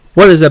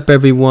What is up,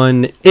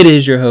 everyone? It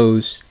is your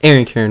host,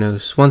 Aaron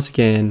Karanos, once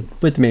again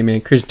with the main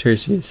man,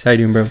 Cristian. How you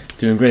doing, bro?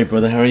 Doing great,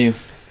 brother. How are you?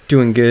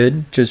 Doing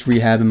good. Just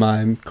rehabbing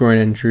my groin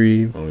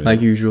injury, like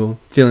usual.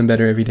 Feeling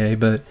better every day,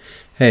 but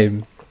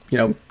hey,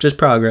 just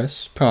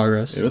progress.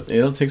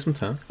 It'll take some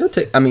time.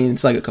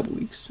 It's like a couple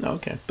weeks. Oh,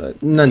 okay.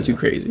 But none too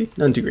crazy.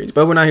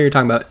 But we're not here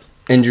talking about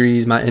my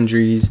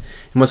injuries,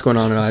 and what's going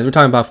on in our lives. We're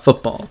talking about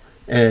football.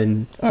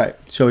 And, all right,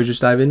 shall we just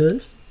dive into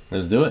this?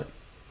 Let's do it.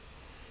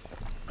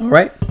 All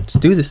right, let's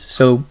do this.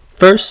 So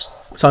first,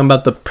 talking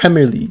about the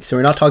Premier League. So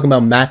we're not talking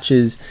about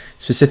matches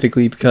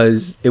specifically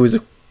because it was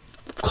a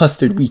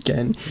clustered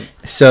weekend.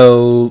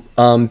 So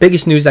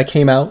biggest news that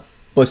came out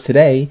was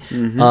today,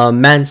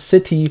 Man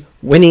City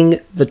winning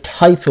the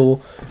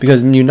title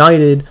because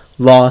United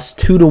lost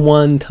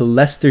 2-1 to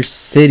Leicester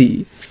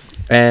City.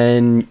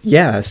 And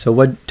yeah,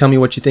 so tell me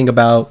what you think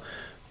about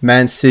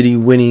Man City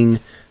winning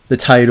the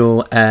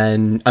title.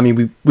 And I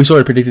mean, we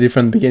sort of predicted it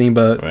from the beginning,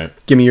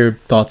 but Give me your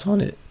thoughts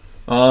on it.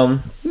 I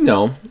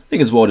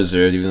think it's well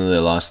deserved, even though they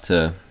lost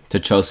to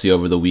Chelsea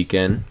over the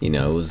weekend. It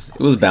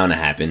was bound to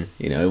happen.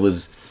 It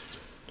was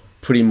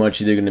pretty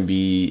much either going to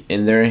be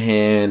in their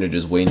hand or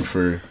just waiting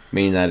for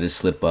Man United to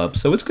slip up.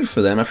 So it's good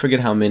for them. I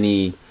forget how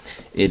many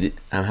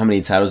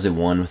titles they've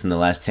won within the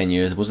last 10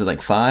 years. Was it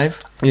like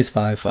 5? It's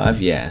 5.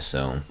 5, yeah.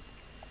 So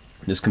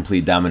just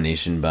complete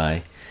domination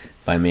by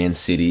Man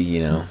City.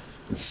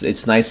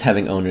 It's nice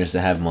having owners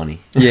that have money.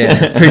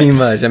 Yeah, pretty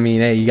much. I mean,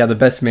 hey, you got the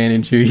best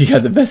manager, you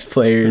got the best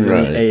players. Right.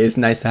 I mean, hey, it's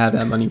nice to have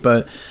that money.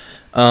 But,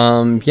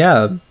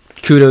 yeah,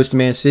 kudos to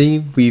Man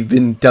City. We've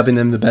been dubbing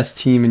them the best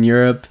team in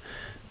Europe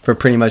for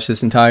pretty much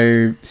this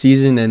entire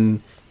season.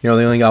 And, they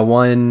only got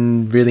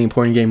one really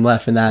important game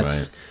left, and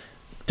that's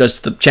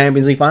just the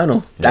Champions League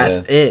final.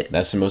 That's it.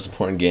 That's the most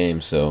important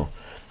game. So,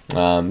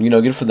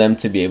 good for them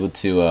to be able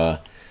to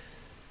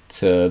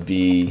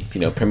be,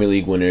 Premier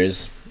League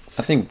winners.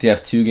 I think they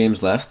have 2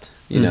 games left,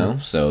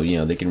 so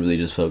they can really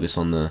just focus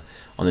on the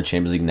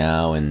Champions League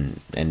now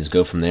and just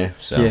go from there.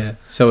 So yeah,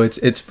 so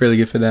it's really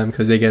good for them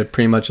because they get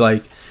pretty much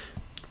like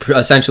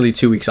essentially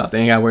 2 weeks off. They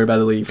ain't got to worry about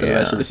the league for the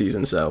rest of the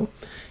season. So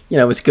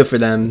it's good for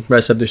them.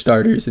 Rest up their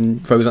starters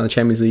and focus on the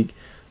Champions League.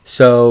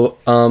 So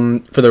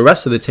for the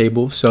rest of the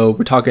table, so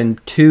we're talking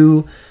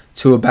 2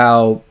 to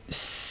about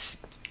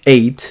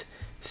 8.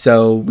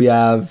 So we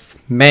have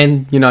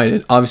Man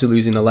United obviously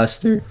losing to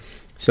Leicester.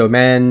 So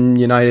Man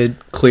United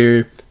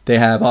clear. They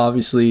have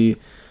obviously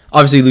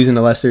losing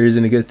to Leicester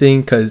isn't a good thing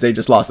because they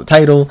just lost the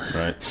title.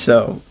 Right.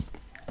 So,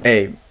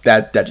 hey,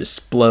 that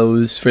just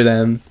blows for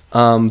them.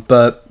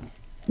 But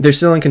they're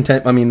still in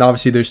content. I mean,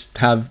 obviously they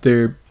have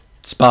their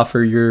spot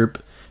for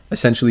Europe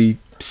essentially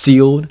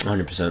sealed.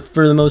 100%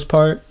 for the most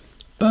part.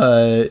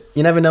 But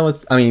you never know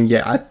what's. I mean,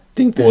 yeah, I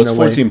think there's it's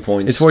 14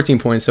 points. It's 14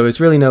 points, so it's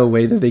really no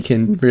way that they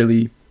can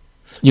really,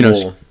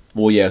 So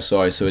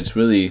it's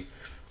really.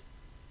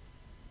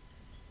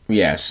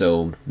 Yeah,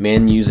 so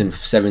Man U's in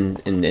 7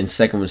 and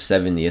second with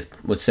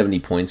 70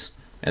 points,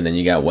 and then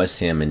you got West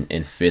Ham in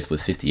 5th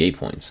with 58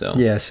 points. So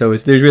yeah, so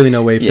there's really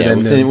no way for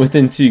them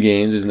within 2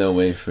 games. There's no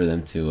way for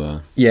them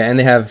to. Yeah, and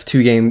they have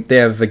They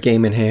have a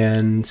game in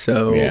hand.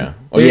 So yeah.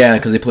 Oh yeah,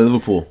 because they play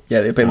Liverpool.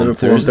 Yeah, they play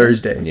Liverpool on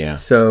Thursday. Yeah.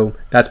 So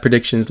that's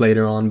predictions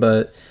later on,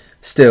 but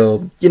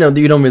still, you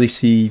don't really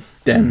see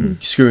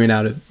them screwing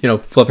out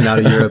of fluffing out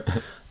of Europe.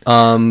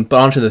 But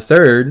on to the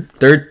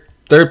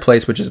third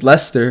place, which is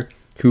Leicester,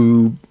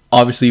 who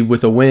obviously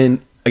with a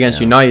win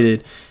against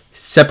United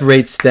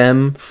separates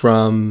them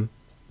from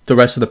the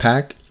rest of the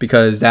pack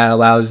because that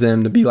allows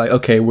them to be like,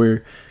 okay,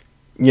 we're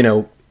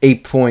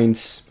 8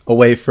 points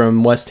away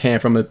from West Ham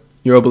from a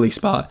Europa League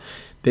spot.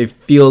 They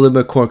feel a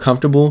little bit more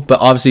comfortable,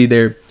 but obviously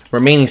their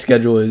remaining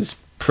schedule is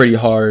pretty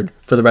hard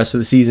for the rest of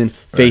the season,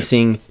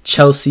 facing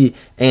Chelsea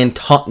and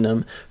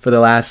Tottenham for the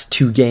last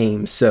 2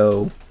 games.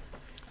 So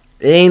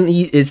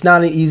it's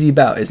not an easy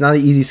bout. It's not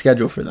an easy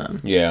schedule for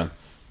them. Yeah.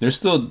 They're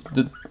still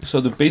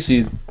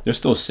they're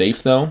still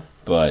safe though,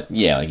 but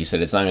yeah, like you said,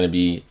 it's not going to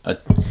be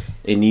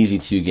an easy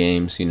 2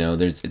 games.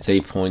 It's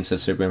 8 points that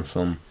separate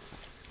them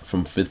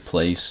from 5th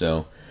place,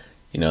 so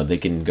they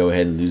can go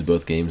ahead and lose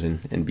both games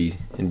and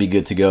be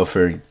good to go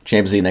for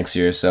Champions League next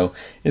year. So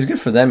it's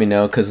good for them,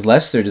 because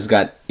Leicester just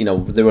got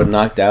they were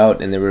knocked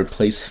out and they were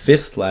placed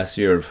 5th last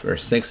year or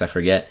 6th, I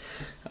forget.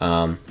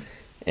 And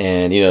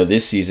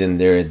this season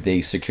they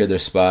secured their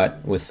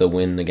spot with the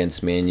win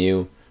against Man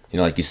U.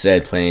 Like you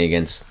said, playing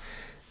against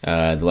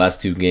the last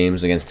 2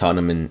 games against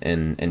Tottenham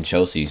and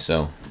Chelsea.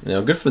 So,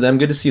 good for them.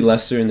 Good to see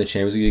Leicester in the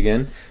Champions League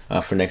again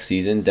for next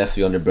season.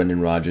 Definitely under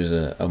Brendan Rodgers,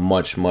 a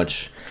much,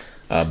 much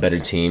better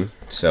team.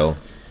 So,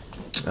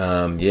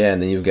 and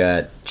then you've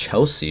got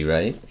Chelsea,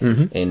 right?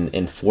 Mm-hmm.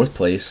 In 4th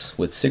place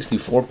with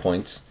 64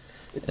 points.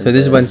 So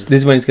this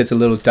is when it gets a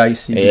little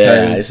dicey.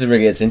 Yeah, this is where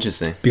it gets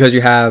interesting. Because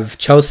you have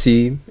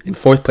Chelsea in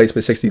 4th place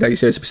with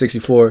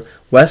 64.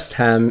 West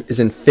Ham is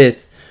in 5th.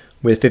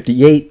 With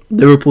 58,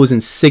 Liverpool's in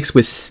 6th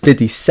with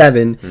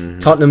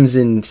 57, Tottenham's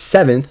in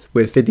 7th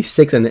with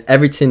 56, and then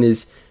Everton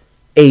is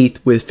 8th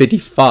with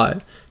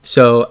 55.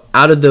 So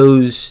out of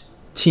those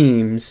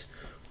teams,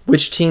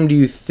 which team do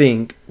you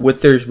think,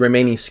 with their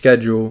remaining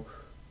schedule,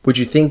 would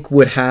you think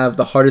would have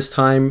the hardest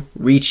time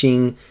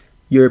reaching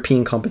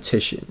European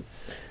competition?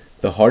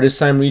 The hardest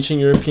time reaching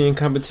European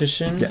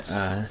competition? Yes.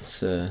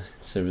 It's a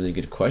really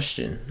good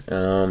question.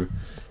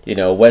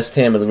 West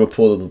Ham and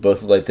Liverpool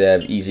both look like they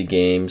have easy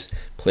games,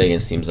 play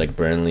against teams like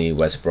Burnley,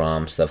 West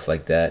Brom, stuff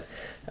like that.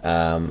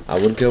 I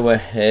would go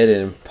ahead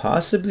and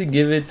possibly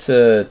give it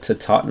to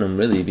Tottenham,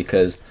 really,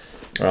 because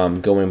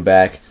going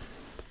back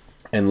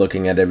and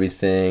looking at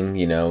everything,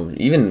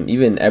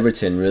 even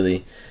Everton,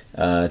 really,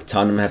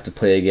 Tottenham have to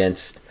play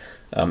against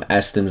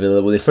Aston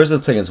Villa. Well, they first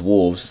have to play against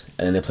Wolves,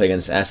 and then they play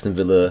against Aston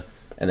Villa,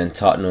 and then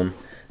Tottenham.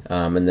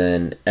 And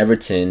then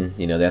Everton,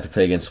 they have to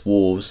play against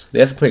Wolves. They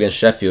have to play against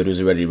Sheffield,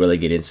 who's already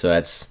relegated, so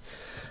that's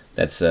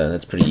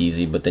pretty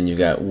easy. But then you've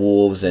got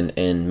Wolves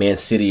and Man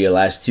City, your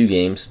last two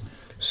games.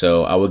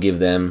 So I would give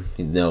them,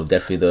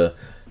 definitely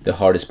the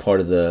hardest part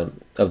of the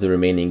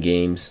remaining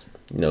games.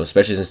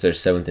 Especially since they're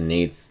 7th and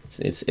 8th,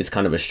 it's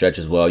kind of a stretch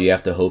as well. You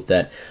have to hope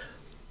that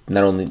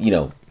not only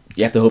you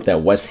have to hope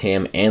that West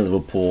Ham and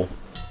Liverpool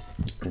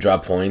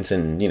drop points,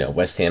 and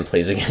West Ham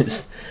plays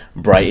against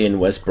Brighton,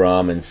 West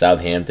Brom, and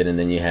Southampton, and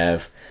then you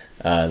have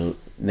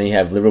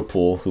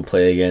Liverpool, who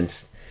play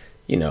against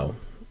they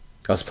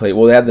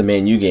have the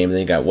Man U game, and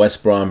then you got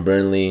West Brom,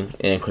 Burnley,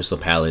 and Crystal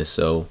Palace.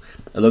 So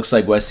it looks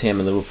like West Ham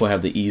and Liverpool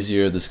have the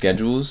easier of the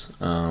schedules.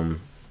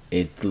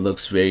 It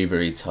looks very,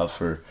 very tough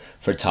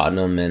for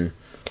Tottenham and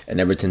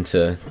Everton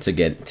to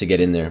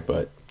get in there,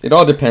 but it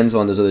all depends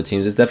on those other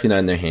teams. It's definitely not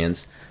in their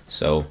hands.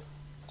 So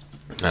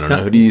I don't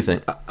know. Who do you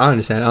think? I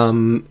understand.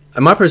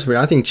 In my personal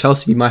opinion, I think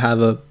Chelsea might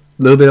have a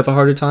little bit of a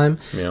harder time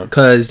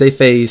because they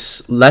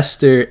face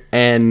Leicester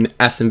and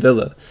Aston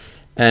Villa,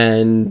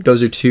 and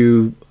those are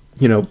two.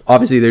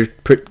 Obviously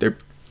they're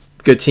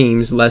good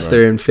teams.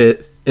 Leicester in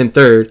fifth and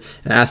third,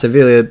 and Aston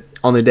Villa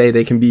on the day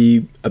they can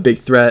be a big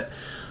threat.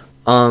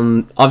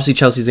 Obviously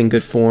Chelsea's in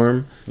good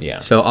form. Yeah.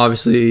 So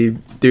obviously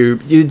you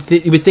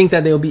would think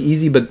that they'll be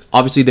easy, but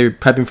obviously they're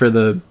prepping for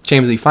the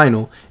Champions League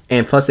final,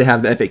 and plus they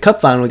have the FA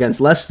Cup final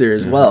against Leicester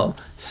as well.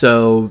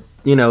 So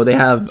they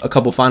have a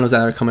couple finals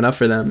that are coming up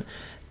for them,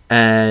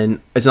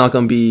 and it's not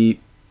going to be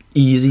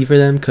easy for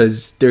them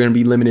because they're going to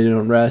be limited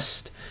on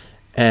rest,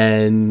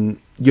 and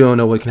you don't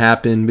know what can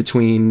happen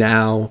between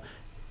now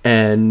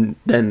and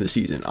then the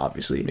season,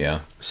 obviously. Yeah.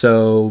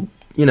 So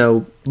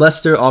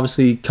Leicester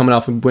obviously coming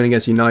off a win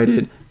against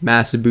United,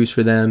 massive boost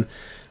for them.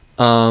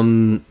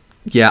 I'm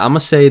gonna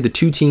say the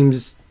two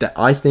teams that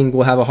I think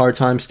will have a hard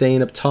time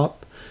staying up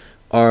top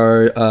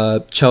are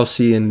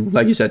Chelsea and,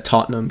 like you said,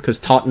 Tottenham, because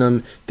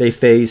Tottenham they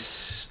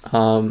face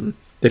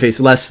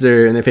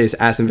Leicester and they face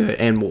Aston Villa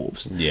and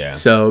Wolves. Yeah.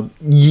 So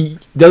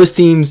those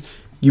teams,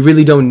 you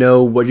really don't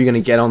know what you're gonna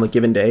get on the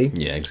given day.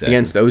 Yeah, exactly.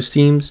 Against those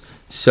teams,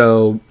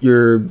 so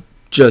you're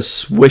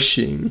just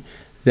wishing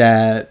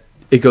that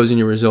it goes in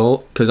your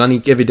result, because on any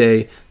given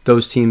day,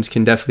 those teams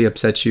can definitely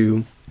upset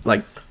you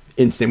like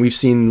instant. We've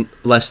seen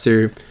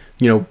Leicester,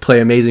 play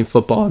amazing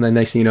football, and then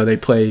next thing you know, they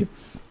play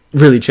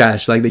really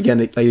trash. Like they get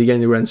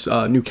against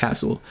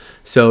Newcastle.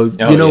 So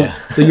so you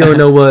don't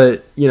know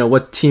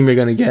what team you're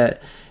gonna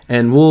get.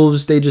 And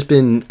Wolves, they just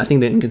been, I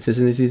think, the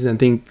inconsistencies. I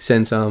think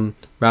since Raul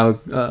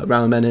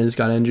Jimenez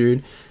got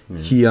injured,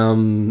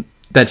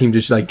 that team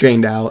just like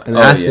drained out. And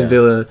Aston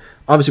Villa,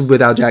 obviously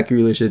without Jack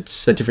Grealish,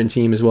 it's a different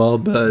team as well,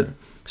 but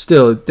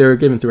still, they're a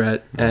given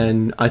threat,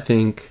 and I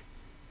think,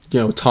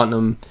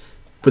 Tottenham,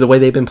 for the way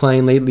they've been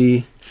playing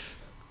lately,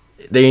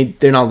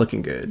 they're not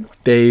looking good.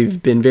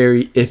 They've been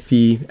very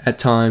iffy at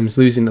times,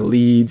 losing the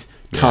leads,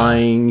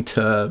 tying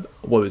to,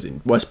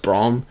 West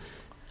Brom,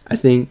 I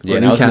think. Yeah,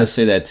 and I was going to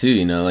say that too,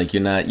 you're not, like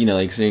you're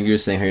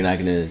saying how you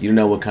don't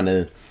know what kind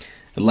of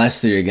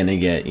Leicester you're going to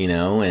get,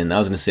 and I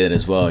was going to say that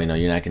as well, you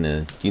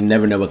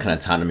never know what kind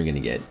of Tottenham you're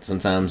going to get.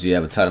 Sometimes you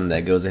have a Tottenham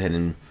that goes ahead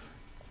and,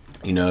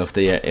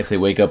 if they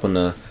wake up on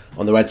the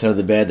right side of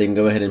the bed, they can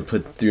go ahead and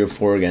put 3 or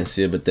 4 against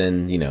you. But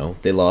then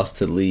they lost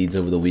to Leeds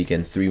over the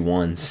weekend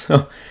 3-1.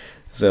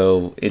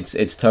 So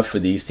it's tough for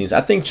these teams. I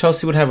think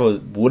Chelsea would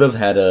have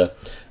had a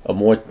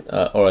more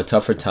or a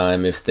tougher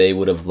time if they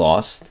would have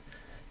lost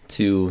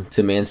to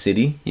Man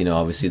City.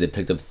 Obviously they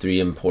picked up 3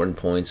 important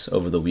points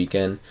over the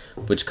weekend,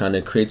 which kind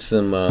of creates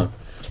them.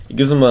 It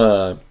gives them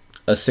a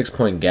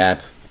 6-point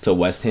gap to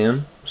West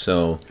Ham.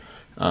 So.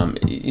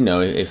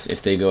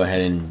 If they go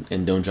ahead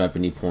and don't drop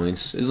any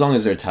points, as long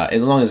as they tie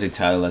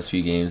the last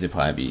few games, they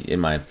probably be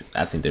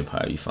I think they'd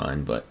probably be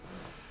fine. But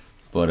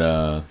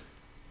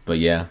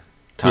yeah,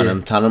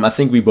 Tottenham. I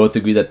think we both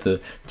agree that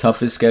the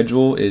toughest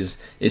schedule is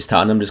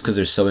Tottenham, just because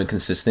they're so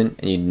inconsistent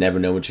and you never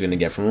know what you're gonna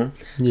get from them.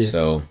 Yeah.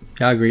 So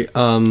yeah, I agree.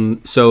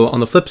 So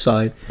on the flip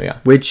side, yeah,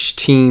 which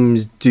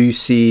teams do you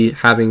see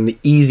having the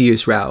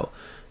easiest route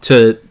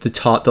to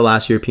the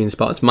last European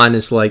spots,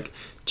 minus like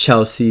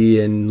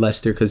Chelsea and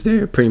Leicester, because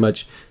they're pretty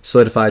much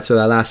solidified? So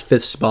that last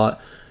 5th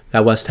spot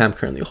that West Ham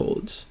currently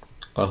holds.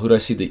 Who do I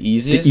see the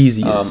easiest? The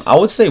easiest. I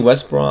would say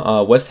West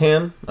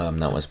Ham.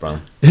 Not West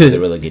Brom. They're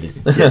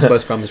relegated. Yes,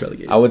 West Brom is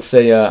relegated. I would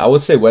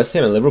say West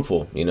Ham and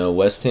Liverpool.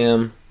 West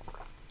Ham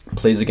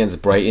plays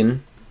against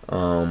Brighton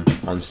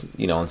on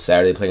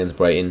Saturday they play against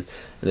Brighton,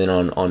 and then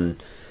on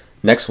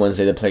next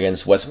Wednesday they play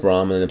against West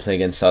Brom, and then they play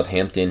against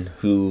Southampton,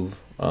 who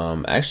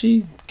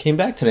actually came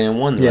back today and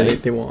won. Yeah,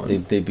 right? they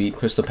won. They beat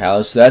Crystal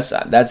Palace. So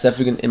that's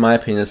definitely, in my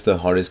opinion, that's the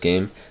hardest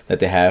game that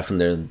they have from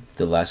the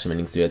last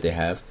remaining three that they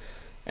have.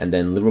 And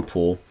then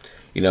Liverpool,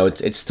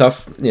 it's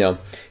tough,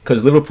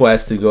 because Liverpool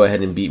has to go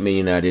ahead and beat Man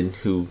United,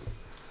 who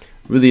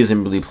really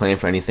isn't really playing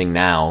for anything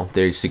now.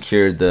 They're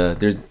secured they're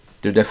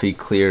definitely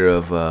clear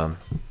of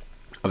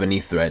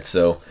any threat.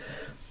 So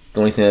the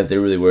only thing that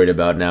they're really worried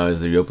about now is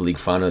the Europa League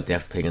final that they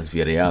have to play against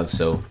Villarreal.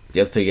 So they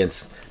have to play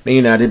against Man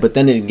United, but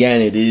then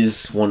again, it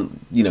is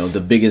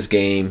the biggest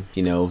game,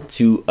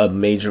 to a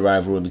major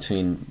rivalry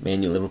between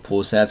Man U and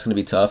Liverpool, so that's going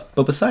to be tough.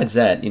 But besides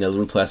that,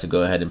 Liverpool has to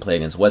go ahead and play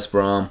against West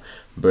Brom,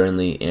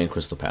 Burnley, and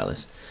Crystal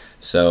Palace.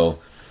 So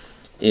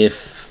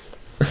if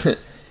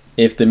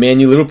if the Man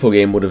U Liverpool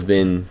game would have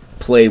been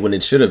played when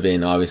it should have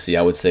been, obviously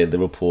I would say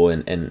Liverpool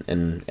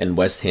and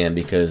West Ham,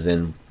 because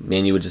then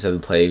Man U would just have to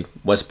play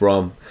West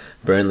Brom,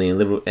 Burnley,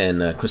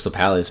 and Crystal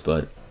Palace.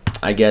 But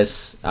I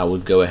guess I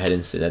would go ahead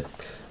and say that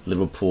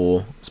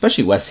Liverpool,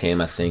 especially West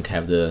Ham, I think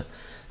have the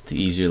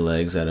easier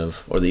legs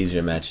or the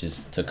easier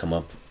matches to come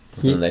up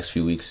within the next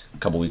few weeks,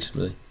 couple weeks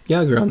really. Yeah,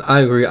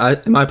 I agree.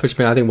 In my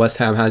perspective, I think West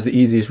Ham has the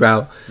easiest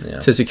route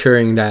to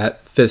securing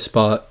that fifth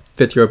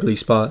Europa League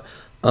spot.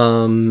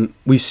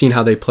 We've seen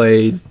how they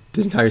played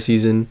this entire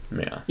season.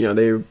 Yeah,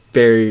 they're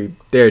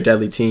a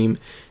deadly team,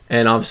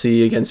 and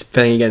obviously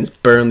playing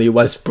against Burnley,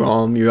 West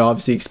Brom, you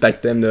obviously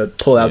expect them to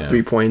pull out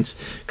 3 points,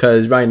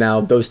 because right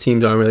now those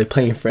teams aren't really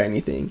playing for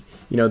anything.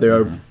 There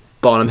are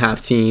bottom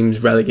half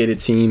teams, relegated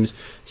teams,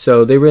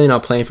 so they're really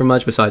not playing for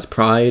much besides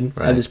pride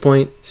at this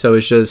point. So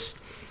it's just,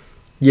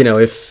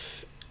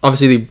 if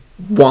obviously they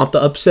want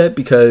the upset,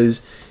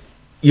 because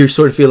you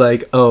sort of feel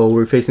like, oh,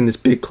 we're facing this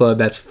big club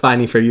that's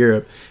fighting for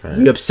Europe. If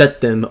we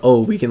upset them,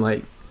 we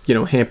can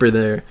hamper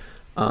their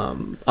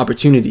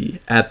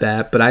opportunity at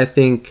that. But I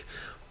think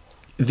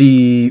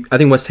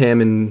West Ham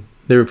and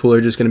Liverpool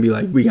are just going to be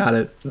like, we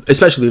gotta,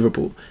 especially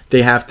Liverpool,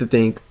 they have to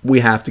think,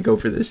 we have to go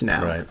for this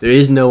now. There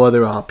is no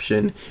other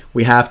option.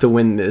 We have to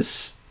win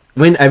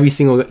every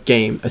single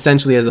game,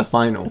 essentially as a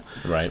final.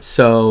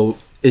 So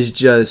it's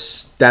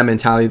just that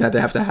mentality that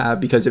they have to have,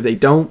 because if they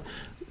don't,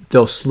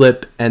 they'll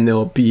slip and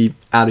they'll be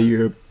out of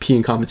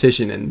European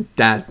competition. And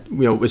that,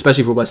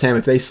 especially for West Ham,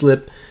 if they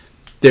slip,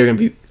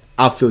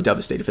 I'll feel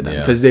devastated for them,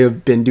 because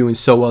they've been doing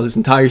so well this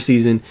entire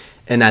season,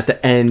 and at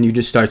the end you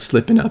just start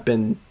slipping up,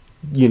 and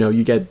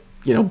you get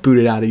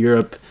booted out of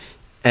Europe,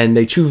 and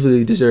they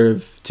truly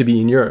deserve to be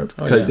in Europe,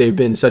 because they've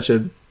been such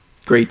a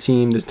great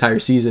team this entire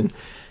season.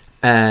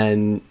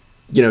 And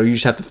they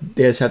just have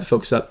to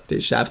focus up. They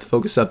just have to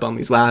focus up on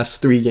these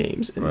last 3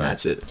 games, and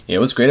that's it. Yeah,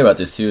 what's great about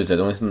this too is that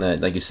the only thing that,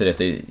 like you said,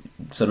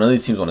 none of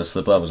these teams want to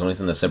slip up, is the only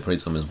thing that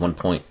separates them is 1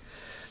 point.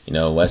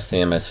 West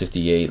Ham has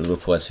 58,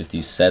 Liverpool has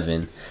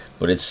 57,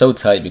 but it's so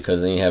tight,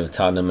 because then you have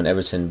Tottenham and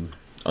Everton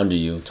under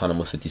you, Tottenham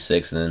with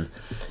 56, and then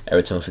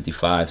Everton with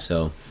 55.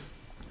 So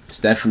it's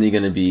definitely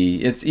going to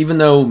be. Even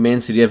though Man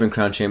City have been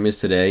crowned champions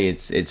today,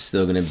 it's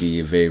still going to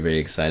be a very, very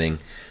exciting,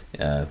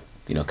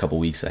 couple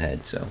weeks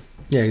ahead. So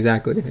yeah,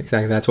 exactly.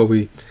 That's what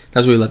we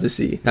love to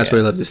see. That's what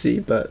we love to see.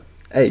 But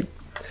hey,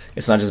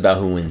 it's not just about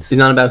who wins. It's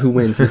not about who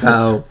wins. It's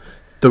about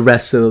the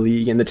rest of the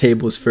league and the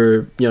tables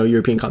for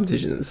European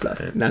competition and stuff.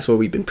 And that's what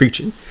we've been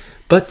preaching.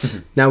 But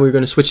now we're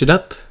going to switch it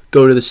up.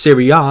 Go to the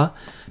Serie A.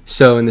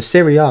 So in the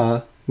Serie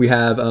A, we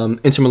have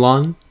Inter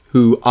Milan,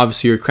 who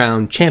obviously are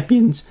crowned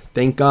champions.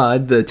 Thank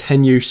God, the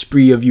 10-year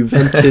spree of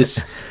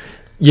Juventus,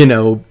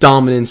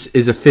 dominance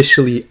is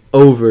officially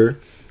over.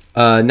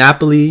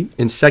 Napoli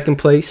in second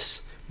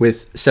place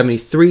with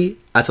 73,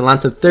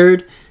 Atalanta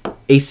third,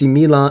 AC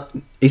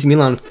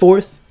Milan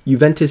fourth,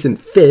 Juventus in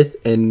fifth,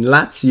 and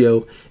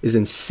Lazio is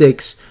in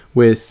sixth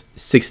with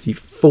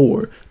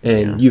 64,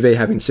 and Juve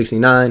having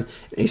 69, and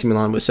AC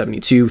Milan with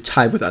 72,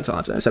 tied with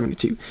Atalanta at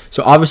 72.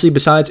 So obviously,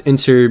 besides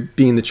Inter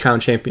being the crown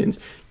champions,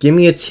 give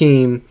me a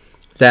team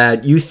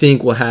that you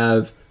think will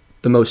have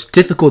the most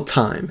difficult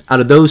time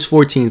out of those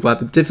 4 teams. Will have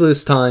the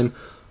difficult time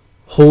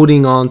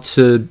holding on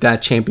to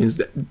that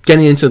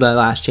getting into that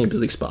last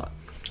Champions League spot.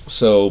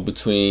 So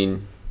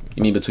between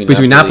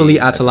Napoli,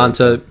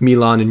 Atalanta,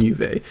 Milan, and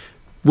Juve,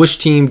 which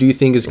team do you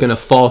think is going to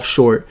fall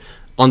short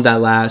on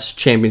that last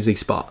Champions League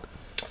spot?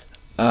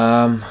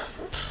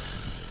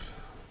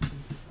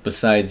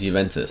 Besides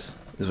Juventus,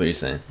 is what you're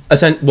saying?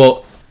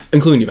 Well,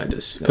 including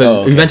Juventus,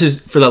 because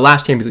Juventus for the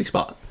last Champions League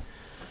spot.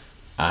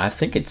 I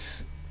think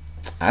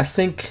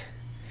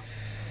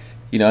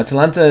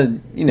Atalanta,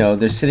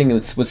 they're sitting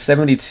with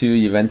 72,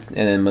 Juventus, and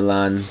then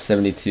Milan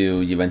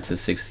 72, Juventus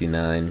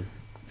 69.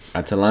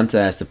 Atalanta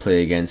has to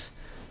play against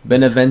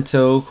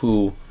Benevento,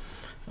 who,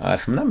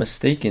 if I'm not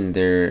mistaken,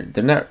 they're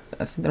not.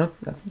 I think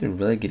they're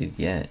relegated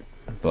yet,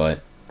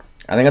 but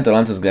I think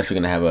Atalanta's definitely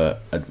gonna have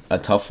a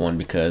tough one,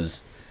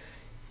 because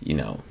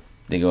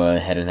they go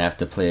ahead and have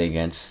to play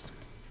against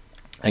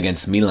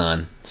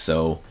Milan.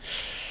 So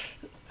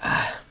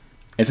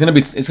it's gonna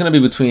be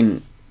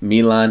between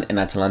Milan and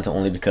Atalanta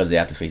only because they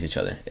have to face each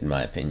other, in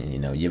my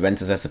opinion.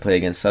 Juventus has to play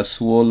against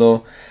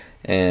Sassuolo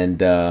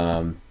and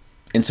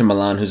Inter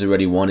Milan, who's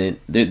already won it.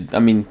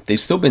 They've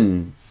still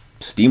been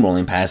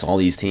steamrolling past all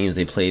these teams.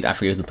 They played, I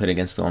forget who they played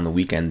against on the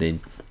weekend. They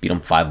beat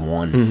them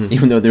 5-1,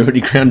 even though they're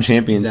already crowned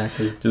champions.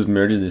 Exactly. Just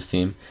murdered this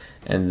team.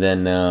 And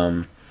then,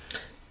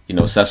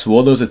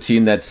 Sassuolo's a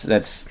team that's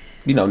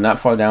not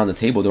far down the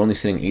table. They're only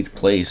sitting 8th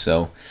place,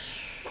 so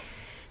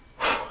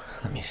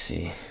let me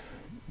see.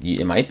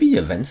 It might be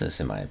Juventus,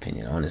 in my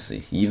opinion,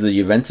 honestly. Either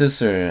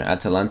Juventus or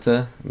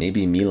Atalanta,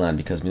 maybe Milan,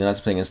 because Milan has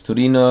to play against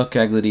Torino,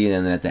 Cagliari,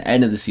 and then at the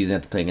end of the season,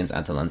 have to play against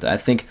Atalanta. I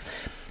think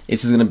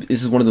this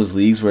is one of those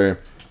leagues where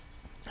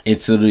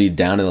it's literally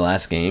down to the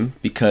last game,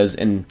 because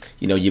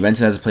Juventus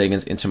has to play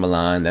against Inter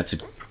Milan. That's a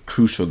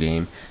crucial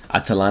game.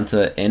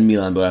 Atalanta and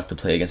Milan both have to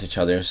play against each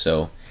other,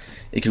 so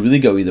it could really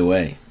go either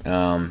way.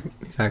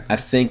 Exactly. I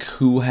think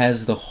who will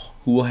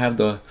have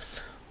the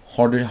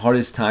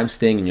hardest time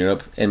staying in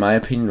Europe, in my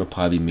opinion, will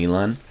probably be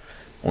Milan,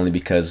 only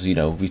because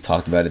we've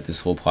talked about it this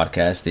whole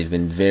podcast. They've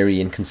been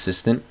very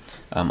inconsistent.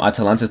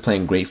 Atalanta's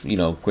playing great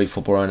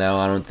football right now.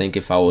 I don't think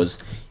if I was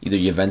either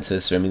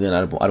Juventus or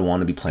Milan, I'd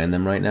want to be playing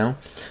them right now.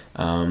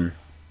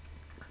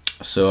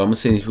 So I'm gonna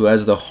say who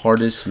has the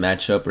hardest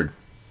matchup or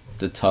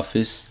the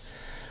toughest,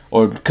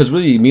 or because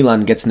really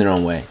Milan gets in their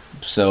own way.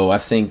 So I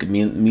think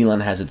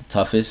Milan has it the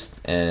toughest,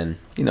 and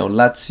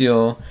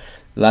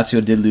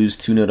Lazio did lose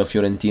 2-0 to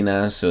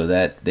Fiorentina, so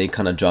that they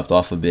kind of dropped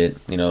off a bit.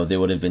 They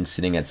would have been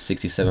sitting at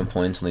 67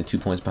 points, only 2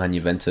 points behind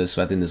Juventus.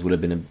 So I think this would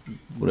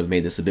have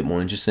made this a bit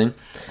more interesting.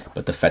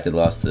 But the fact they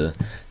lost to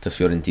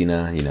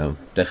Fiorentina,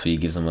 definitely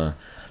gives them a,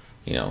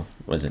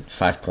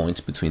 5 points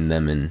between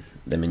them and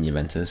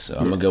Juventus. So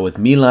I'm gonna go with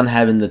Milan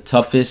having the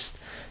toughest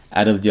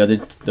out of the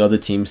other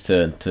teams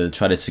to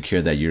try to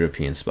secure that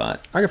European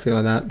spot. I can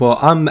feel that. Well,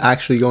 I'm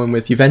actually going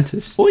with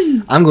Juventus.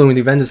 Oy. I'm going with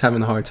Juventus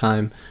having a hard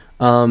time.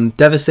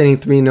 Devastating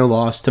 3-0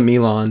 loss to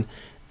Milan,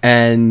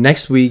 and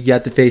next week you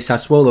have to face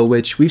Sassuolo,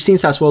 which we've seen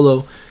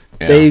Sassuolo.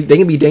 Yeah. They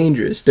can be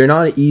dangerous. They're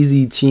not an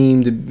easy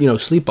team to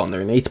sleep on.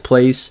 They're in 8th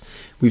place.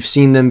 We've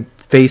seen them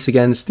face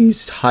against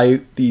these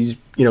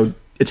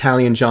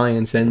Italian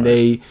giants, and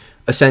they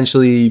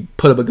essentially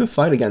put up a good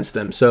fight against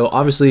them. So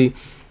obviously,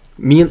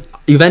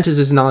 Juventus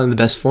is not in the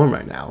best form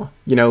right now.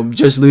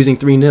 Just losing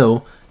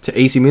 3-0 to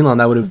AC Milan,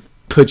 that would have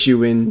put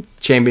you in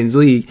Champions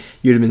League.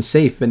 You'd have been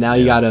safe, but now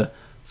you gotta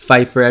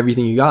fight for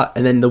everything you got.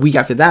 And then the week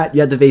after that,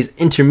 you have to face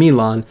Inter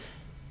Milan,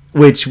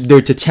 which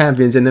they're to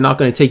champions, and they're not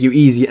going to take you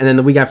easy. And then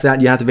the week after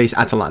that, you have to face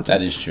Atalanta.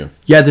 That is true.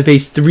 You have to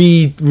face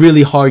 3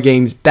 really hard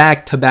games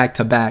back to back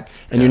to back,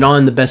 and you're not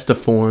in the best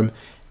of form.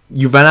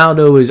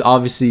 Ronaldo is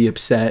obviously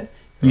upset.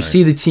 You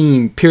see the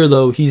team,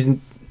 Pirlo, he's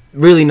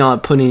really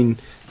not putting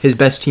his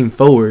best team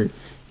forward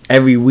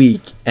every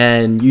week,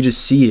 and you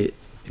just see it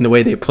in the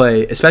way they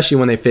play, especially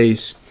when they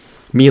face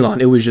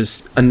Milan. It was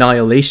just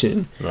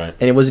annihilation, and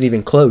it wasn't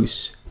even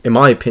close, in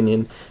my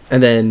opinion.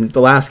 And then the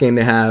last game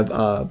they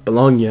have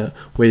Bologna,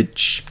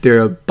 which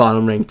they're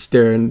bottom ranked.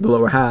 They're in the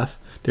lower half.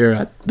 They're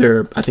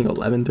I think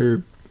 11th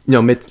or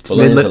mid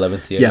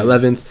 11th. Yeah,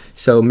 11th.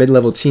 So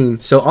mid-level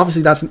team. So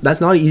obviously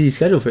that's not an easy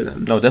schedule for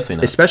them. No, definitely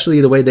not. Especially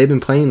the way they've been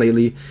playing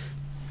lately.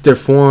 Their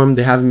form,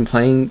 they haven't been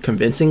playing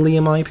convincingly,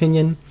 in my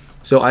opinion.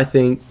 So I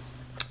think,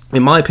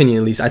 in my opinion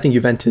at least, I think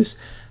Juventus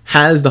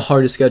has the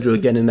hardest schedule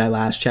to get in that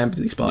last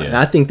Champions League spot. And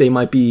I think they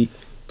might be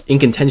in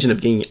contention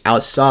of getting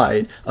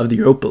outside of the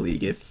Europa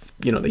League if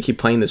they keep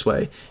playing this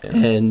way,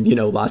 and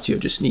Lazio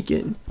just sneak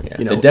in.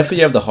 They definitely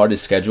have the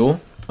hardest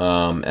schedule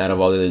out of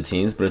all the other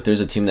teams, but if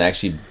there's a team that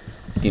actually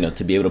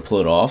to be able to pull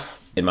it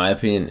off, in my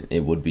opinion,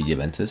 it would be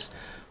Juventus,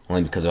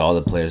 only because of all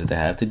the players that they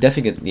have. They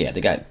definitely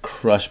they got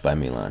crushed by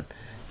Milan,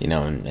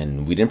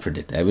 and we didn't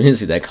predict that. We didn't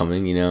see that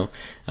coming,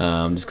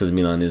 just because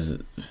Milan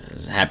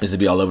happens to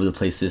be all over the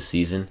place this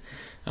season.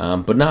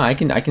 But no, I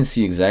can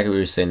see exactly what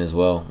you're saying as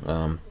well.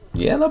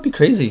 That'd be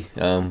crazy.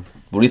 What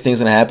do you think is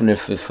gonna happen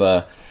if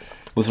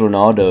with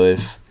Ronaldo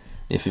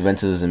if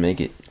Juventus doesn't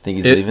make it? Think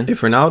he's leaving?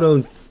 If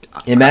Ronaldo,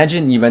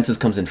 imagine Juventus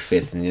comes in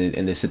 5th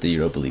and they sit the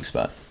Europa League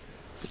spot.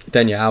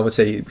 Then I would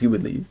say he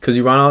would leave, because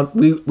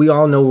we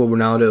all know what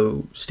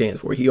Ronaldo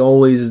stands for. He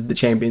always is the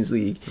Champions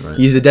League. Right.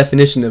 He's the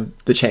definition of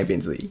the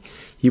Champions League.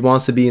 He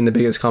wants to be in the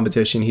biggest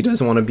competition. He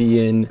doesn't want to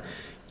be in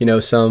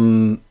this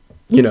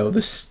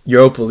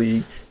Europa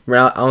League.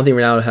 I don't think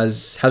Ronaldo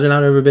has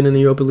Ronaldo ever been in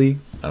the Europa League?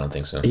 I don't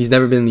think so. He's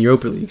never been in the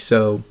Europa League,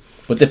 so.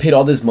 But they paid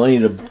all this money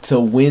to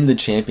win the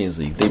Champions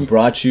League. They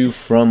brought you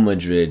from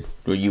Madrid,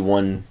 where you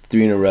won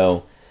 3 in a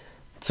row,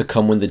 to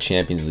come win the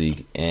Champions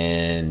League,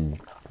 and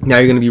now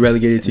you're going to be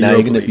relegated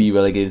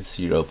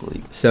to Europa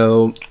League.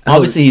 So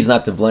obviously he's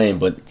not to blame,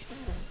 but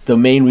the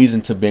main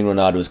reason to bring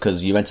Ronaldo is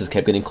because Juventus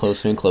kept getting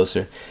closer and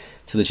closer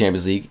to the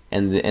Champions League,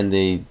 and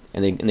they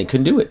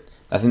couldn't do it.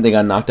 I think they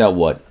got knocked out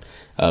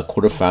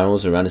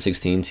quarterfinals or round of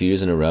 16 2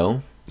 years in a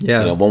row.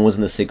 Yeah, one was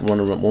in the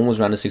one was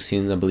round of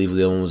 16. I believe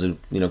the other one was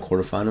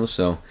quarterfinals.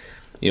 So,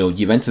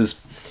 Juventus,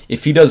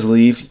 if he does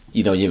leave,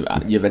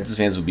 Juventus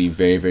fans will be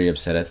very, very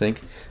upset, I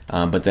think.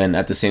 But then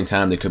at the same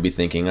time, they could be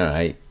thinking, all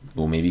right,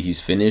 Well, maybe he's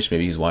finished.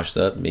 Maybe he's washed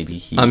up. Maybe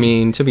he. I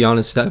mean, to be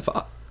honest, I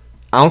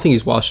don't think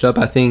he's washed up.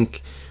 I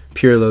think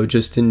Pirlo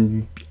just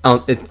didn't.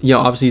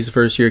 Obviously he's a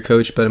first-year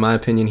coach, but in my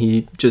opinion,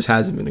 he just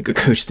hasn't been a good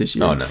coach this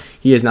year. Oh no,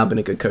 he has not been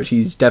a good coach.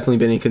 He's definitely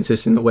been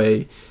inconsistent in the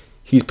way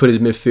he's put his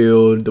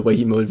midfield, the way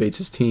he motivates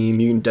his team.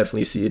 You can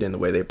definitely see it in the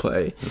way they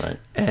play. Right.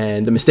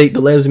 And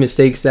the levels of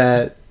mistakes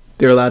that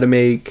they're allowed to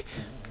make,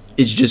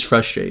 it's just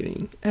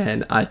frustrating.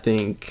 And I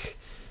think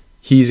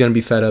he's gonna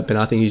be fed up, and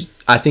I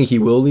think he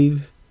will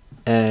leave.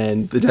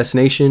 And the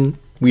destination,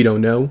 we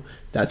don't know.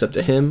 That's up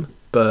to him.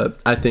 But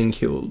I think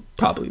he'll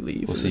probably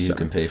leave. We'll see who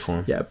can pay for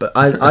him. Yeah, but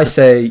I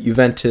say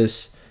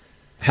Juventus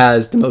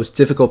has the most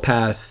difficult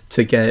path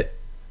to get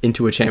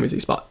into a Champions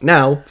League spot.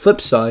 Now,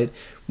 flip side,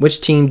 which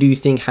team do you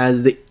think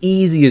has the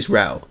easiest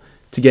route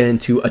to get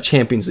into a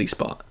Champions League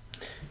spot?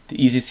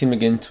 The easiest team to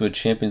get into a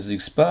Champions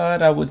League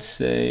spot, I would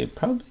say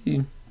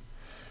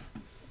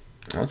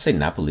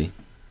Napoli.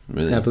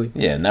 Really. Napoli?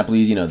 Yeah,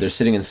 Napoli, they're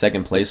sitting in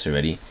second place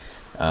already.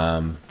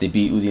 They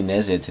beat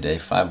Udinese today,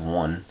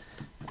 5-1.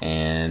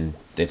 And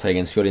they play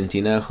against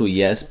Fiorentina, who,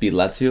 yes, beat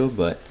Lazio.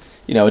 But,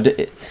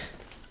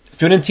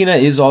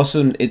 Fiorentina is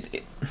also... they're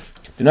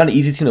not an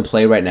easy team to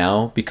play right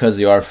now because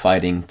they are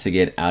fighting to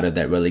get out of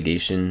that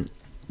relegation.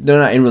 They're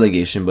not in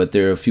relegation, but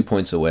they're a few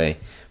points away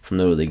from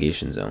the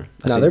relegation zone.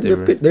 They're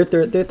 38.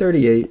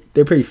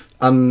 They're pretty...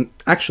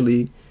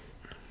 Actually,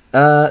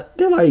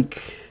 they're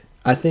like...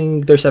 I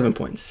think they're 7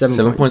 points.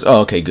 7 points.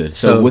 Oh, okay, good.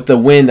 So with the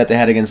win that they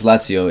had against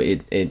Lazio,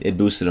 it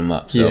boosted them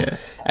up. So yeah.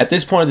 At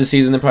this point of the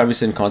season, they're probably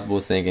sitting comfortable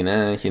thinking,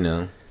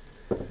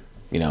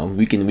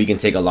 we can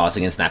take a loss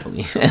against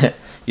Napoli.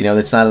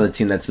 It's not a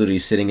team that's literally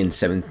sitting in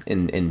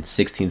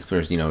 16th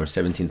place, or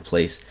 17th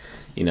place,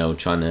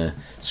 trying to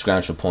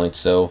scrounge for points.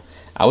 So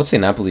I would say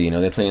Napoli.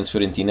 They play against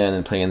Fiorentina and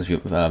then play against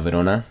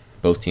Verona.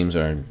 Both teams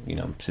are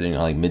sitting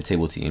on like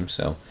mid-table teams.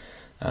 So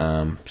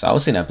I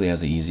would say Napoli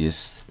has the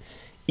easiest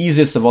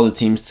of all the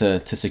teams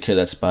to secure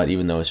that spot,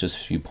 even though it's just a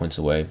few points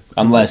away,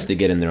 unless they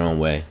get in their own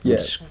way,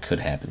 which could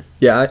happen.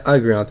 Yeah, I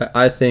agree on that.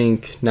 I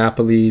think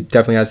Napoli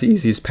definitely has the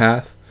easiest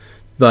path.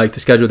 Like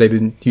the schedule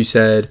you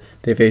said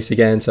they face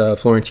against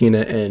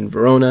Fiorentina and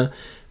Verona,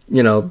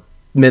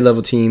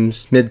 mid-level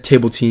teams,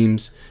 mid-table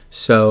teams,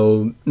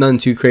 so nothing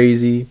too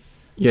crazy,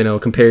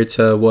 compared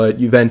to what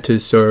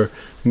Juventus or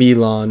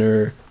Milan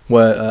or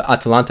what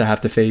Atalanta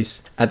have to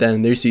face at the end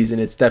of their season.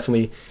 It's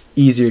definitely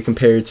easier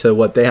compared to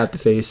what they have to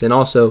face. And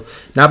also,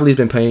 Napoli's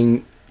been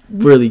playing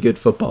really good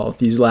football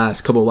these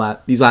last couple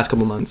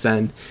months,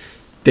 and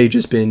they've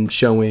just been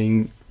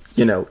showing,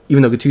 even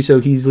though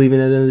Gattuso, he's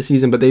leaving at the end of the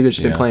season, but they've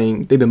just been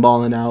playing. They've been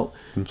balling out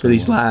for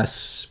these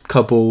last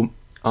couple.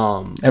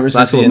 Ever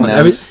since he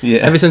announced,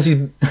 ever since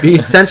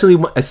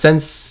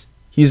since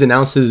he's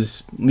announced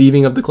his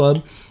leaving of the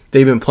club,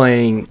 they've been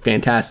playing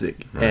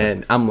fantastic. Right.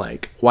 And I'm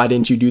like, why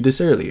didn't you do this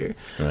earlier?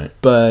 Right.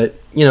 But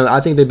I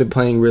think they've been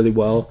playing really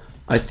well.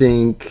 I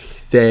think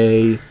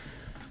they're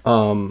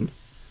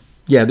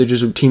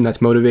just a team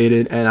that's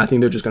motivated, and I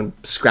think they're just going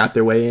to scrap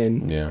their way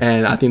in. Yeah.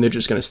 And I think they're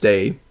just going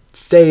to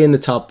stay in the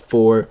top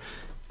four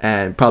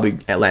and probably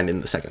land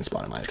in the second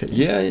spot, in my opinion.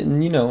 Yeah,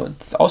 and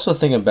also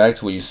thinking back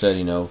to what you said,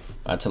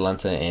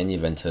 Atalanta and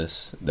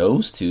Juventus,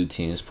 those two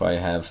teams probably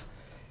have,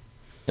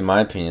 in my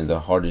opinion, the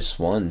hardest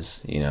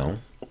ones,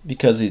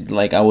 because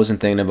I wasn't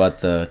thinking about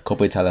the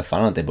Coppa Italia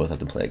final that they both have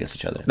to play against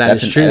each other.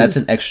 That's true. That's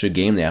an extra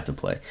game they have to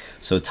play.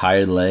 So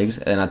tired legs,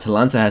 and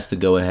Atalanta has to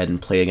go ahead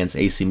and play against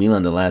AC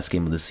Milan the last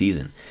game of the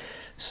season.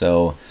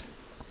 So,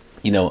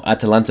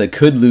 Atalanta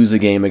could lose a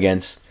game or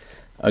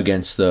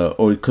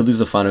could lose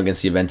the final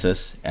against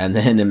Juventus, and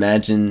then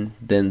imagine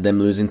them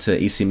losing to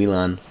AC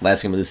Milan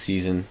last game of the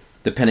season,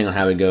 depending on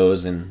how it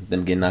goes, and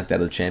them getting knocked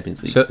out of the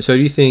Champions League. So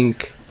do you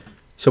think?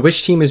 So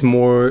which team is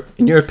more,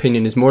 in your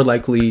opinion, is more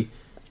likely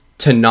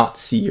to not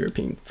see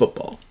European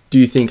football? Do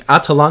you think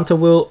Atalanta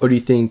will, or do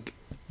you think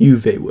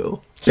Juve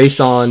will?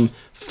 Based on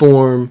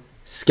form,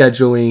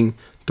 scheduling,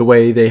 the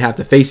way they have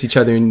to face each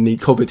other in the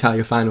Coppa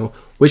Italia final,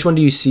 which one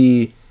do you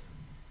see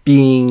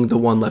being the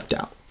one left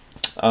out?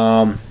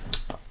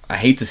 I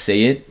hate to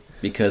say it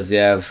because they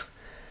have,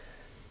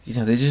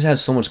 they just have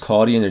so much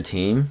quality in their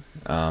team.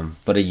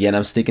 But again,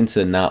 I'm sticking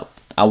to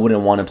I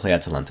wouldn't want to play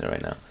Atalanta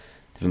right now.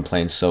 They've been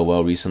playing so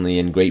well recently,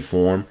 in great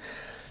form.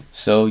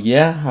 So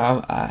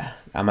yeah,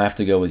 I might have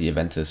to go with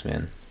Juventus,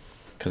 man.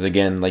 Because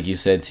again, like you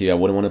said too, I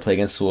wouldn't want to play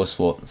against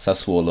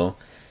Sassuolo.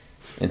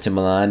 Inter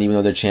Milan, even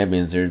though they're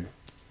champions, they're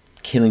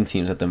killing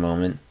teams at the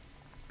moment.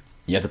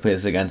 You have to play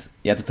against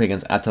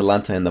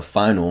Atalanta in the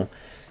final,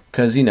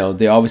 because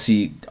they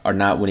obviously are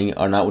not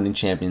winning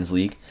Champions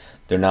League.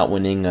 They're not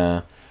winning.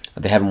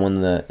 They haven't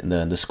won the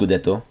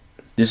Scudetto.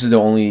 This is the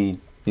only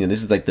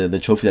this is like the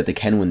trophy that they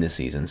can win this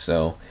season.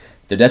 So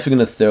they're definitely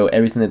gonna throw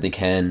everything that they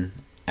can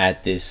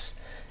at this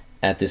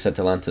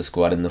Atalanta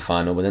squad in the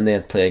final. But then they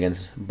have to play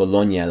against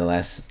Bologna the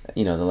last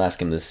game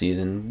of the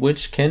season,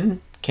 which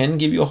can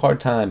give you a hard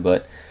time.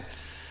 But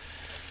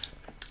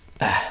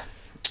I'm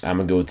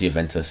gonna go with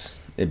Juventus.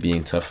 It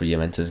being tough for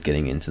Juventus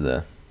getting into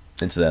the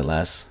into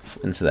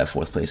that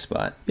fourth place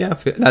spot. Yeah,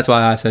 that's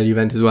why I said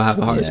Juventus will have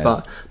the hardest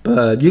spot.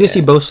 But you can Yeah.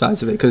 see both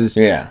sides of it because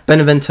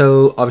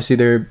Benevento, obviously,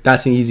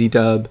 that's an easy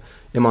dub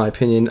in my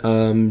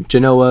opinion.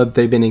 Genoa,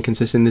 they've been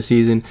inconsistent this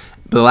season.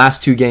 But the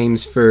last two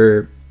games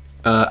for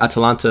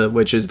Atalanta,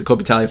 which is the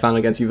Coppa Italia final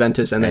against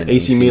Juventus, and then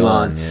AC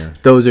Milan,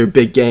 those are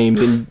big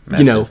games, and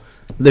you know,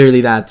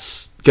 literally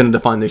that's going to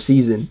define their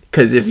season.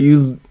 Because if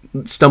you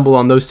stumble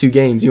on those two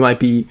games, you might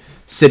be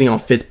sitting on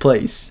fifth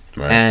place,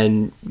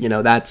 and you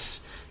know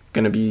that's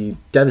going to be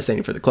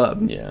devastating for the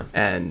club. Yeah,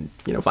 and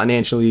you know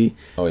financially,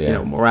 you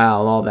know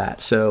morale, all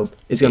that. So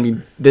it's going to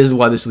be. This is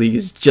why this league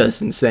is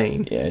just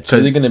insane. Yeah, it's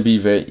really going to be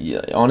very.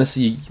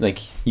 Honestly, like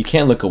you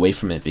can't look away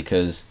from it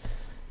because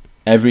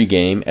every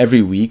game,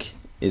 every week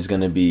is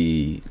going to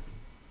be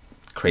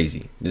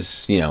crazy.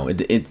 Just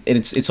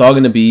it's all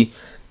going to be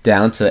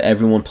down to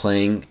everyone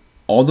playing.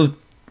 All the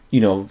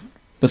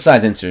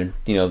besides Inter,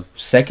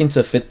 second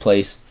to fifth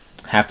place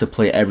have to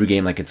play every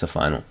game like it's a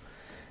final.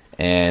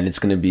 And it's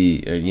going to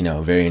be,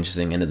 a very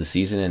interesting end of the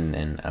season,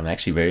 and I'm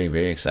actually very,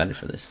 very excited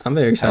for this. I'm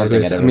very excited for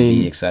this. I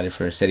mean, be excited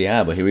for Serie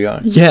A, but here we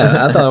are.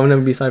 Yeah, I thought I would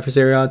never be excited for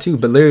Serie A too,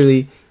 but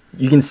literally,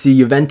 you can see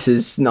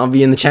Juventus not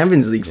be in the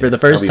Champions League for the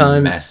first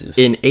time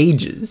in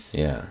ages.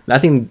 Yeah. I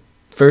think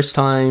first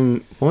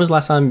time, when was the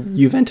last time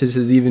Juventus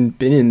has even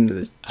been in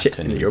the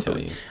Europa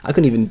League? I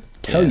couldn't even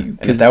tell you.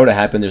 And if that would have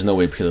happened, there's no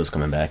way Pirlo's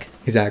coming back.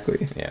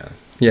 Exactly. Yeah.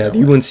 Yeah,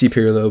 you wouldn't see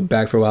Pirlo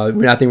back for a while.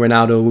 I think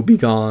Ronaldo will be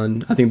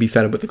gone. I think he'll be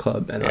fed up with the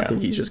club, and I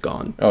think he's just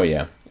gone. Oh,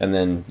 yeah. And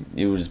then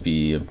it would just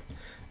be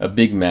a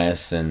big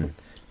mess, and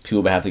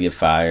people would have to get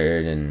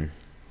fired, and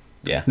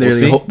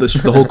literally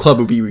the whole club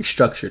would be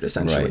restructured,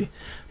 essentially. Right.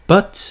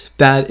 But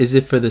that is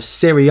it for the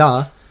Serie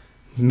A.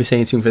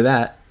 Staying tuned for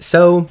that.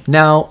 So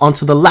now on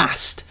to the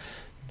last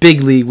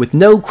big league with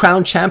no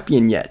crown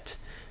champion yet.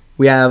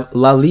 We have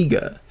La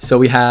Liga. So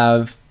we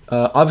have,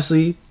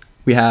 obviously,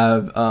 we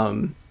have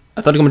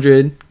Atletico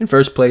Madrid in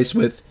first place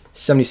with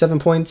 77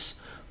 points.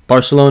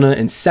 Barcelona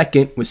in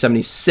second with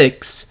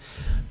 76,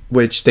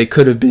 which they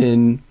could have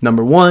been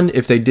number one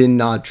if they did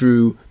not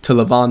drew to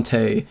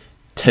Levante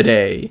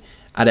today.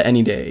 Out of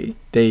any day,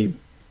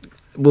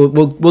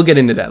 we'll get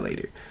into that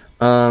later.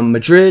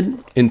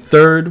 Madrid in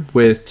third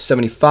with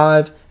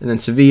 75, and then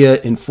Sevilla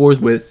in fourth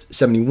with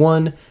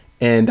 71,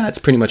 and that's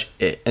pretty much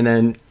it. And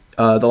then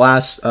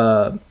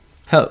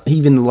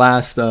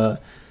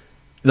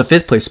the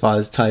fifth place spot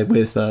is tied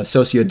with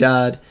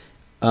Sociedad,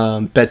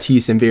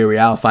 Betis, and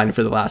Villarreal fighting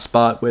for the last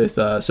spot with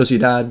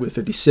Sociedad with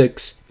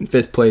 56 in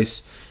fifth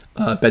place,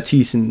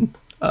 Betis in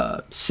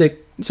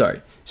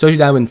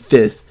Sociedad in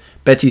fifth,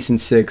 Betis in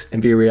sixth,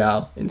 and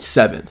Villarreal in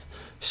seventh.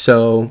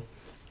 So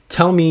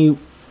tell me,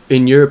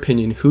 in your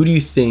opinion, who do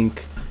you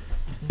think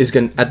is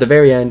going at the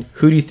very end?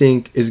 Who do you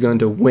think is going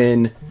to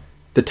win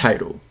the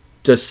title?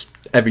 Just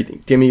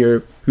everything. Give me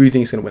who do you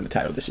think is going to win the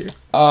title this year?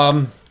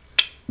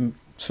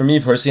 For me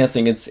personally, I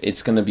think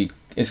it's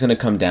gonna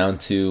come down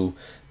to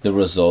the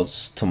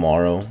results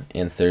tomorrow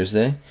and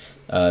Thursday.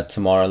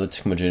 Tomorrow,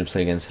 Atletico Madrid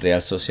play against Real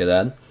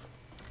Sociedad,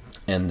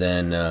 and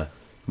then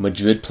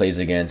Madrid plays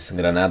against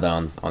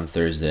Granada on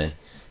Thursday.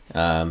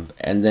 And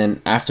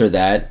then after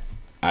that,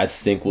 I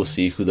think we'll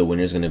see who the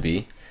winner is going to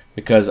be.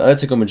 Because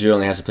Atletico Madrid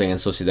only has to play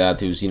against Sociedad,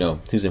 who's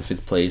in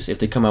fifth place. If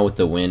they come out with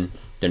the win,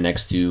 their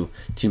next two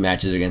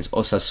matches against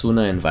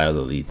Osasuna and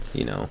Valladolid,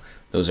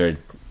 those are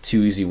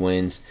two easy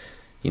wins.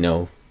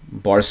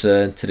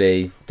 Barca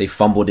today, they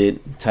fumbled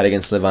it, tied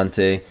against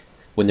Levante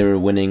when they were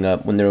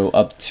up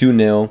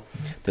 2-0.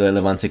 They let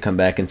Levante come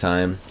back in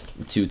time,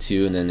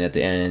 2-2, and then at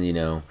the end,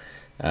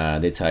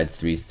 they tied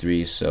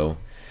 3-3. So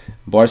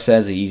Barca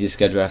has the easy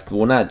schedule after.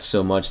 Well, not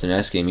so much the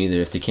next game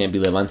either. If they can't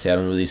beat Levante, I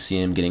don't really see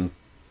him getting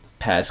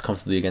past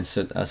comfortably against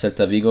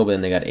Celta Vigo, but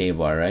then they got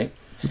Eibar, right?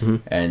 Mm-hmm.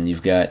 And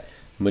you've got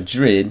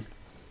Madrid,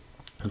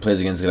 who plays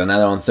against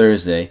Granada on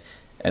Thursday,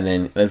 and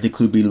then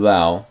Athletic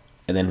Bilbao,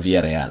 and then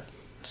Villarreal.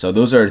 So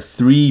those are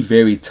three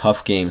very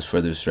tough games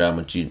for this Real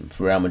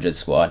Madrid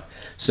squad.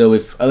 So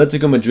if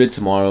Atletico Madrid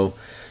tomorrow,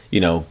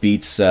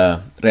 beats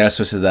Real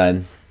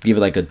Sociedad, give it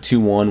like a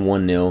 2-1,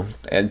 1-0,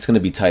 and it's going to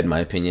be tight in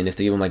my opinion. If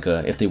they give them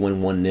if they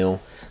win 1-0,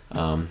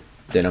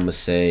 then I'm going to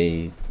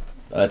say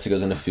Atletico's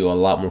going to feel a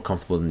lot more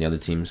comfortable than the other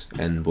teams,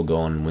 and will go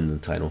on and win the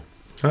title.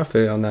 I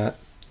feel you on that.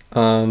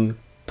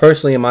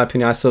 Personally, in my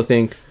opinion, I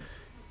think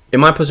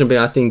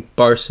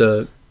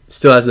Barca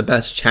still has the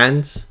best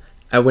chance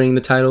at winning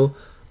the title.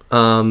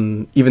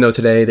 Even though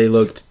today they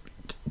looked,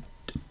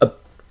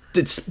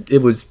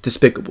 it was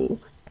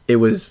despicable. It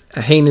was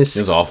heinous.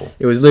 It was awful.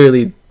 It was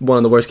literally one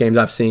of the worst games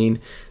I've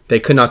seen. They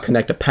could not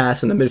connect a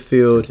pass in the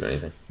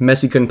midfield.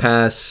 Messi couldn't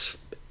pass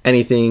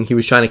anything. He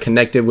was trying to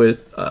connect it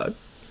with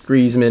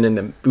Griezmann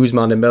and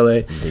Ousmane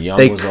Dembele. De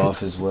Jong was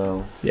off as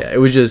well. Yeah, it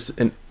was just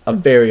a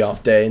very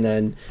off day. And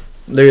then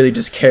literally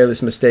just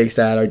careless mistakes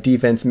that our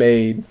defense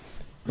made,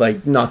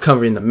 like not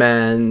covering the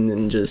man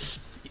and just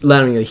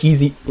allowing an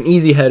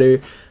easy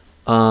header.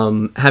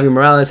 Having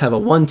Morales have a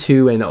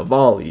 1-2 and a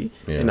volley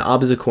in the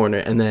opposite corner,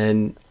 and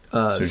then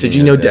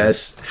Serginho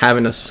Dest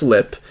having a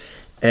slip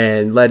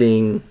and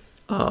letting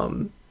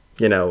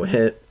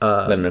hit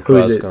Letting the who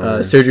is cross it? go in.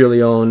 Sergio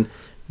Leone.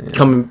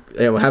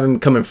 Have him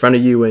come in front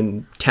of you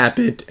and tap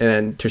it,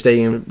 and Ter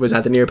Stegen was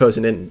at the near post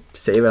and didn't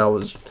save it. I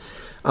was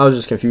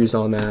just confused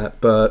on that,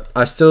 but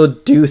I still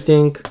do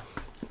think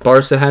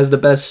Barca has the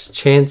best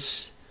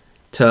chance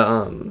to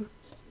out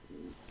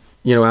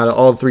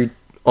of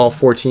all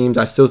four teams,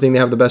 I still think they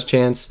have the best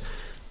chance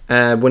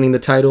at winning the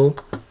title.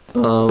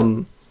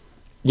 Obviously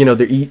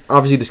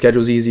the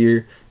schedule's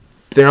easier.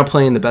 They're not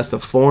playing the best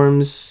of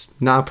forms,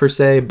 not per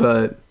se,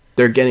 but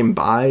they're getting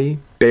by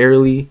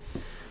barely.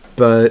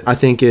 But I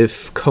think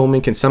if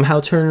Koeman can somehow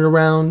turn it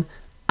around,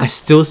 I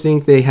still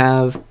think they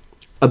have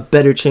a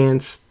better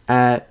chance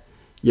at,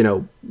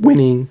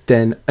 winning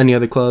than any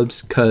other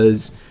clubs.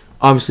 Because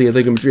obviously at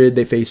Liga Madrid,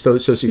 they face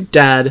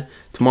Sociedad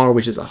tomorrow,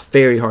 which is a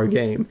very hard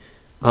game.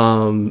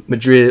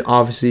 Madrid,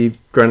 obviously,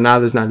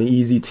 Granada's not an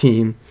easy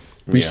team.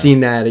 We've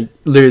seen that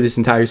literally this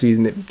entire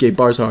season. They gave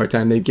Barca a hard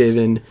time. They've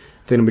given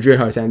Madrid a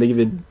hard time. They've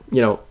given,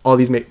 all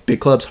these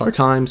big clubs hard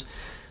times.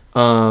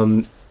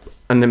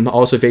 And then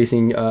also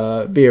facing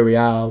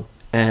Villarreal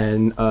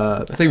and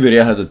I think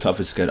Villarreal has the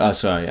toughest schedule.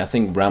 I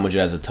think Real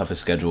Madrid has the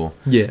toughest schedule.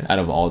 Yeah. Out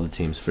of all the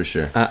teams for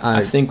sure.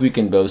 I think we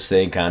can both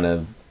say kind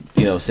of,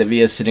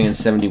 Sevilla's sitting in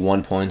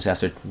 71 points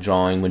after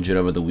drawing Madrid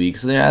over the week.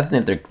 So I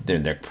think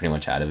they're pretty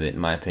much out of it in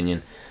my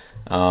opinion.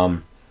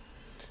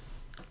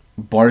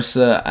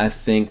 Barca, I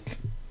think,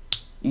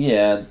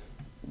 I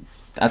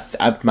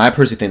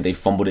personally think they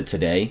fumbled it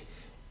today.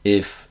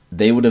 If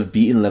they would have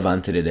beaten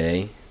Levante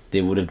today,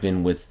 they would have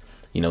been with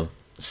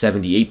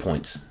 78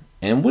 points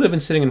and would have been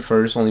sitting in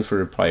first only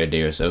for probably a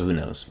day or so. Who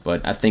knows?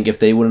 But I think if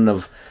they wouldn't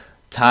have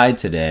tied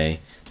today,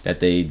 that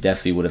they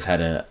definitely would have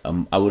had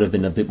I would have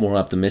been a bit more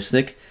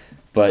optimistic.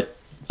 But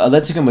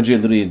Atletico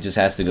Madrid literally just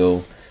has to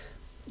go,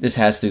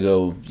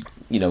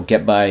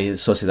 get by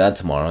Sociedad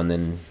tomorrow, and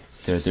then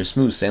they're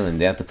smooth sailing.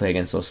 They have to play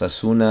against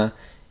Osasuna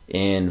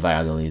and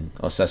Valladolid.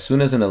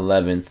 Osasuna's in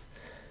 11th.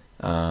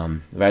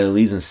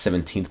 Valladolid's in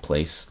 17th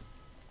place.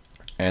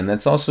 And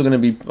that's also going to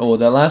be...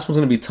 that last one's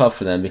going to be tough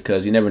for them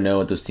because you never know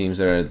what those teams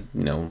that are,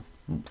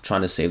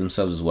 trying to save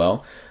themselves as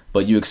well.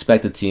 But you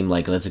expect a team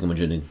like Atletico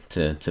Madrid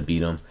to beat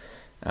them.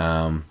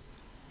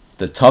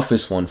 The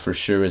toughest one for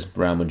sure is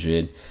Real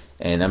Madrid.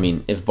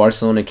 And, if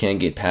Barcelona can't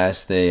get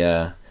past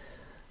a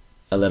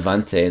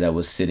Levante that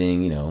was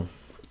sitting,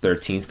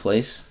 13th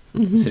place,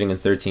 sitting in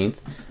 13th,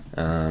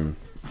 I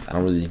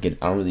don't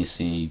really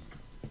see...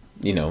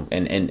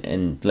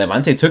 and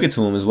Levante took it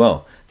to him as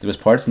well. There was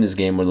parts in this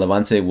game where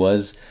Levante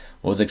was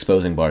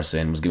exposing Barca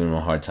and was giving them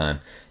a hard time.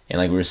 And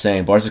like we were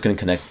saying, Barca couldn't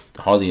connect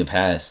hardly a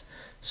pass.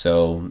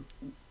 So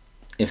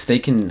if they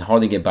can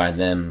hardly get by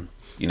them,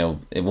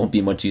 it won't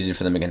be much easier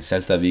for them against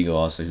Celta Vigo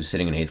also, who's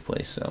sitting in 8th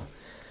place. So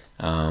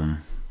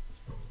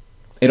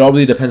it all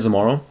really depends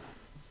tomorrow,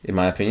 in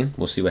my opinion.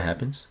 We'll see what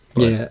happens.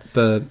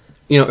 But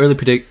in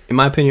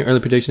my opinion,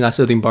 early prediction, I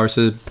still think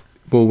Barca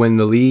will win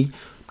the league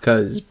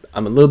because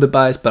I'm a little bit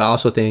biased, but I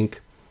also think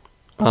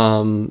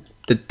the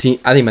team.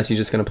 I think Messi's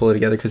just gonna pull it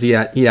together because he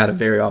had a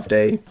very off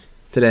day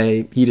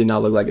today. He did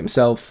not look like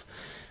himself.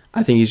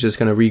 I think he's just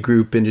gonna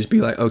regroup and just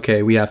be like,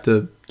 okay, we have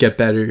to get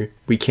better.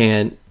 We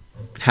can't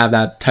have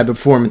that type of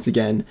performance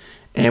again.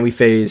 And we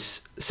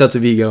face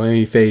Celta Vigo and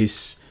we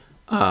face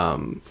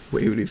who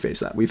do we face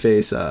that? We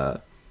face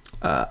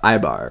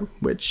Eibar,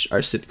 which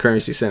are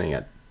currently sitting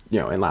at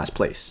in last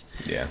place.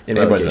 Yeah, in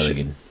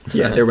relegation.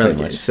 Yeah, they're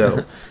relegated.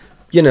 So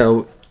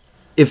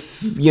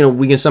if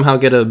we can somehow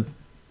get a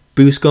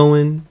boost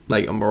going,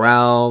 like a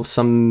morale,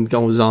 something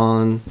goes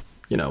on,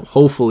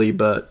 hopefully,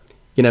 but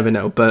you never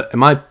know. But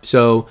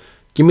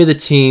give me the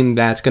team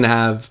that's gonna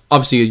have.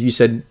 Obviously, you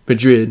said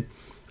Madrid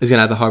is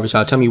gonna have the hardest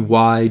route. Tell me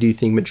why do you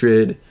think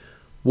Madrid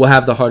will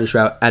have the hardest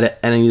route at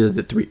any of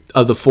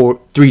the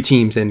three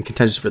teams in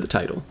contention for the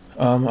title?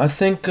 I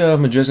think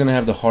Madrid's gonna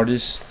have the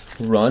hardest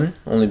run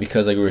only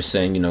because, like we were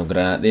saying,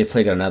 they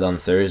play Granada on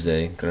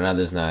Thursday.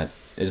 Granada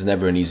is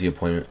never an easy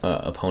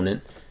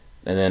opponent.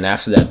 And then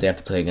after that, they have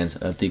to play against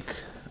Athletic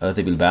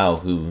Bilbao,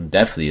 who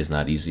definitely is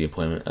not easy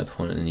opponent.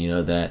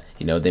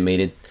 And they made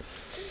it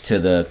to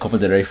the Copa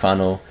del Rey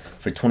final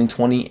for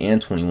 2020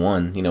 and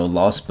 21.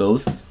 Lost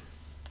both,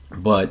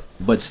 but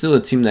still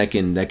a team that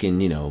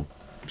can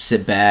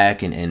sit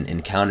back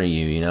and counter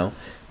you.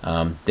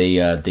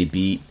 They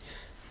beat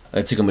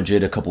Atletico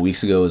Madrid a couple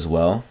weeks ago as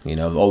well.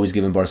 Always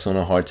giving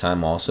Barcelona a hard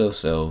time also.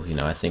 So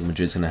I think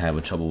Madrid's gonna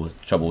have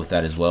trouble with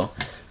that as well.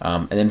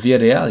 And then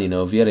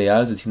Villarreal,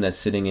 Villarreal is a team that's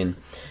sitting in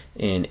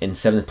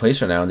 7th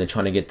place right now, and they're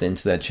trying to get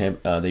into that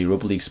the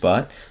Europa League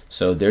spot.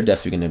 So they're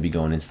definitely going to be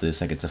going into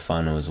this like it's a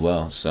final as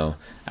well. So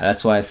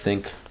that's why I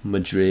think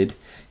Madrid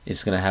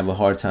is going to have a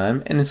hard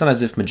time. And it's not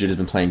as if Madrid has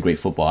been playing great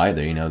football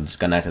either. Just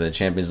got knocked out of the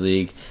Champions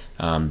League.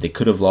 They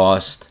could have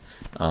lost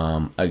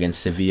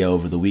against Sevilla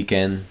over the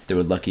weekend. They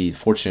were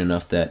fortunate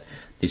enough that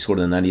they scored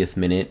in the 90th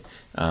minute.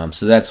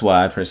 So that's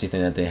why I personally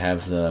think that they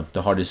have the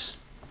hardest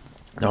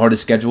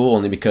schedule,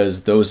 only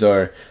because those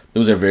are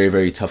very,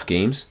 very tough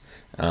games,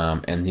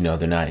 and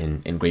they're not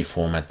in great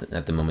form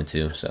at the moment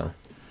too. So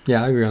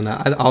Yeah, I agree on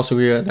that. I also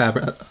agree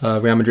that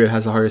Real Madrid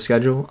has the hardest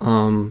schedule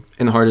and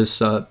the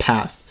hardest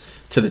path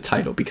to the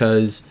title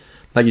because,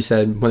 like you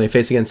said, when they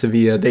faced against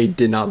Sevilla, they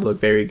did not look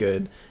very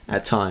good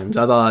at times.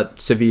 I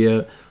thought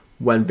Sevilla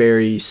went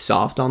very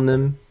soft on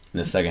them. In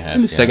the second half.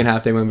 In the second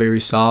half, they went very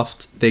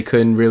soft. They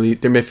couldn't really...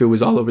 Their midfield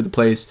was all over the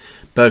place.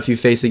 But if you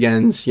face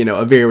against, a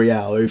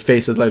Villarreal or you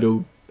face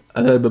Atletico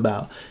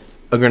Bilbao,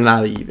 a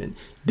Granada even,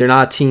 they're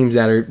not teams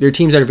that are... They're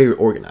teams that are very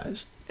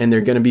organized. And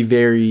they're going to be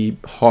very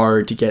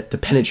hard to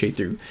penetrate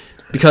through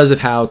because of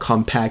how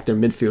compact their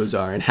midfields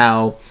are and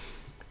how,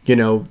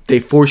 they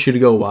force you to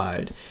go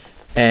wide.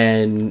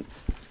 And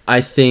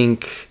I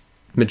think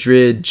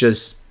Madrid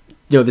just,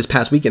 this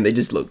past weekend, they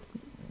just looked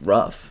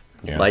rough.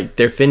 Yeah. Like,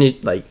 they're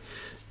finished... Like,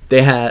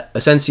 they had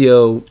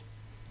Asensio,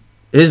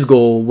 his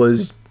goal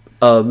was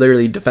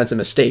literally defensive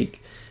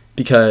mistake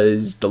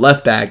because the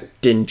left back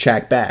didn't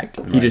track back.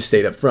 Right. He just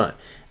stayed up front.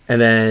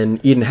 And then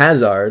Eden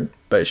Hazard,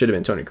 but it should have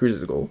been Toni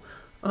Kroos's goal.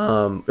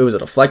 It was a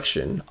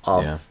deflection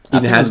off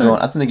Eden Hazard.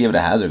 I think they gave it a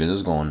Hazard because it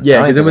was going.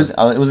 Yeah, because it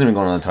wasn't even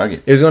going on the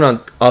target. It was going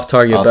on off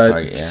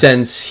target,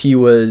 since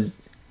Eden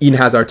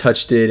Hazard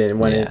touched it and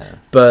went in.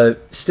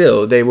 But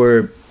still, they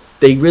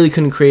really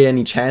couldn't create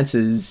any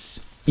chances,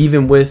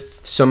 even with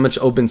so much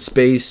open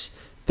space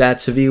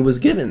that Sevilla was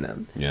giving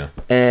them. Yeah.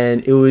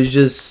 And it was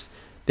just,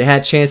 they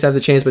had chance after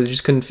chance, but they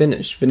just couldn't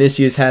finish.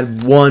 Vinicius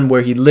had one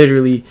where he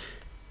literally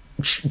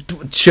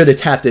should have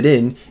tapped it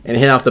in and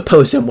hit off the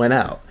post and went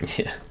out.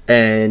 Yeah.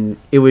 And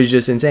it was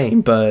just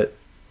insane. But,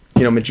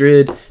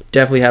 Madrid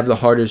definitely have the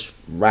hardest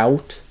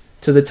route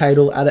to the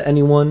title out of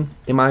anyone,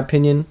 in my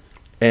opinion.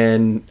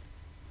 And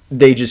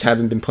they just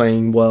haven't been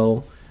playing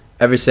well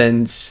ever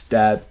since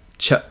that,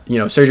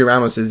 Sergio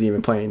Ramos isn't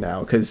even playing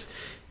now because,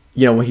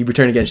 when he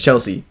returned against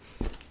Chelsea,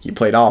 he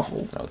played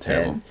awful. Oh,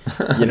 terrible.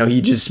 And,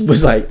 he just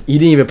was like, he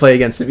didn't even play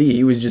against Sevilla.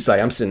 He was just like,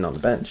 I'm sitting on the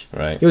bench.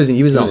 Right. He wasn't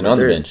on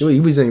the bench. He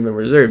wasn't even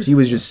reserves. He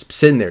was just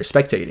sitting there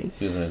spectating.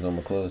 He was in his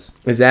normal clothes.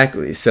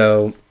 Exactly.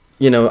 So,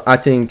 I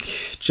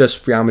think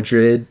just Real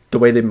Madrid, the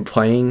way they've been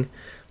playing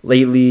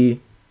lately,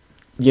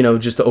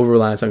 just the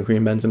over-reliance on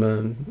Karim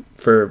Benzema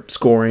for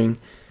scoring,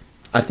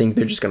 I think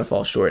they're just going to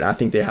fall short. I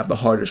think they have the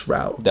hardest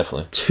route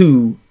definitely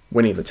to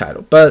winning the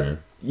title. But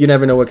you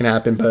never know what can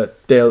happen,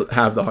 but they'll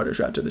have the hardest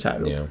route to the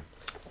title. Yeah.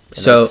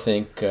 So I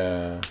think,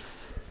 I'm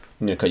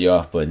going to cut you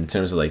off, but in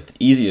terms of the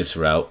easiest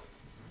route,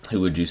 who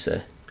would you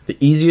say? The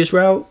easiest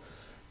route,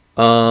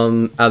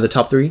 out of the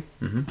top three,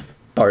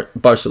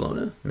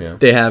 Barcelona. Yeah.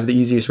 They have the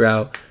easiest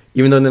route,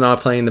 even though they're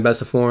not playing the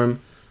best of form.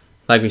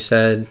 Like we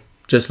said,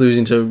 just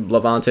losing to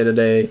Levante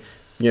today,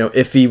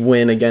 iffy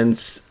win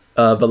against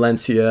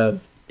Valencia,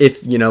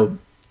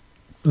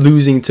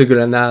 losing to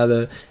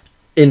Granada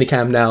in the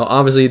Camp Nou.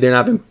 Obviously, they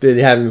haven't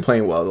been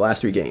playing well the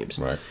last 3 games.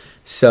 Right.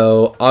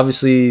 So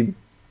obviously,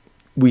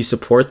 we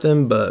support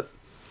them, but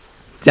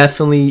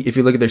definitely, if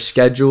you look at their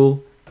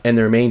schedule and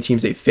their main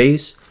teams they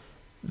face,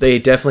 they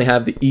definitely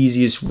have the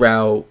easiest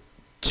route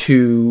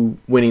to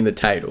winning the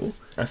title.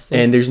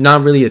 And there's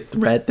not really a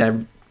threat that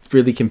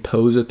really can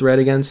pose a threat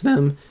against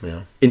them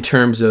in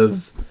terms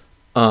of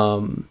how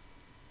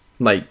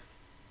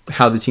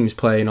the teams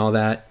play and all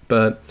that.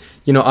 But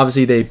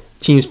obviously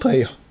teams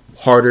play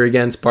harder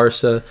against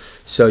Barca,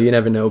 so you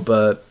never know.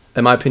 But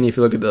in my opinion, if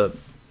you look at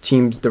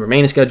the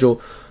remaining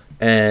schedule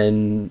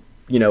and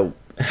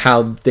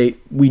how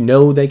we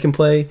know they can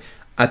play,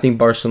 I think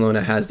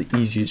Barcelona has the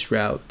easiest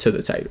route to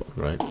the title.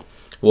 Right.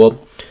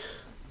 Well,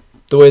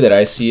 the way that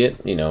I see it,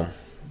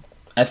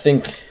 I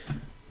think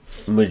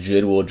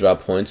Madrid will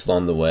drop points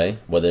along the way,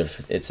 whether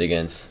it's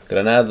against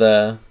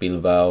Granada,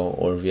 Bilbao,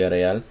 or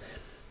Villarreal.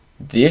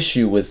 The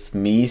issue with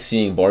me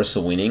seeing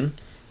Barca winning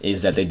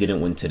is that they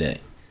didn't win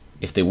today.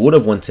 If they would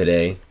have won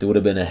today, they would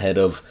have been ahead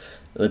of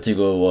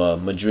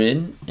Atletico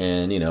Madrid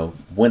and,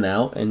 went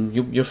out and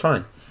you're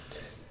fine.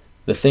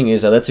 The thing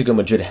is, Atletico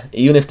Madrid,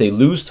 even if they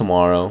lose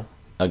tomorrow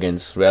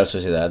against Real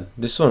Sociedad,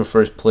 they're still in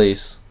first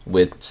place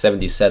with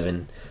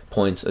 77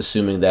 points,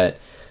 assuming that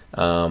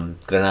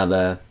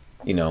Granada,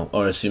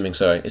 assuming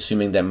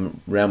that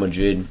Real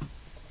Madrid,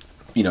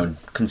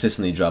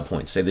 consistently drop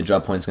points. Say they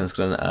drop points against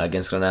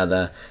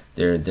Granada,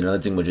 they're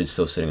Atletico Madrid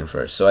still sitting in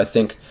first. So I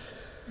think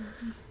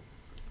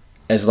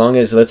as long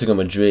as Atletico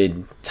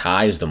Madrid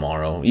ties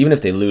tomorrow, even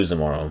if they lose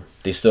tomorrow,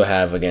 they still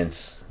have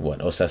against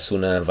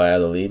Osasuna and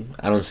Valladolid.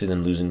 I don't see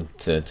them losing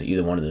to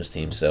either one of those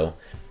teams. So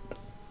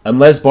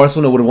unless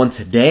Barcelona would have won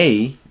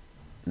today,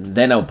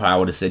 then I probably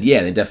would have said,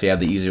 yeah, they definitely have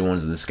the easier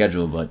ones of the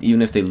schedule. But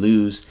even if they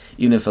lose,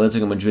 even if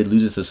Atletico Madrid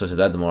loses to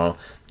Sociedad tomorrow,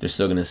 they're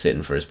still going to sit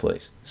in first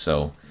place.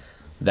 So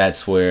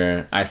that's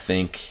where I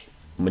think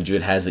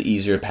Madrid has the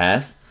easier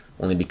path,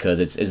 only because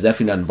it's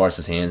definitely not in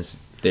Barca's hands.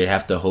 They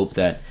have to hope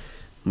that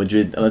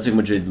Atletico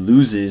Madrid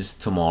loses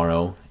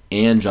tomorrow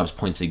and drops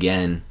points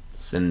again,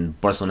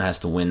 and Barcelona has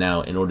to win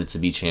out in order to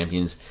be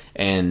champions,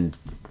 and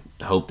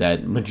hope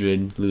that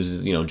Madrid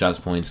loses, drops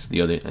points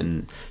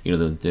the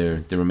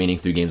remaining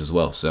 3 games as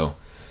well. So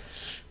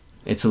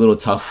it's a little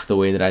tough the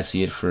way that I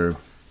see it for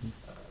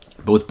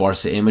both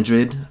Barca and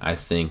Madrid. I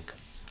think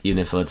even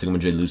if Atletico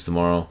Madrid lose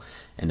tomorrow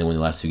and then win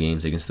the last 2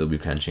 games, they can still be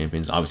crowned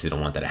champions. Obviously, they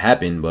don't want that to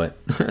happen, but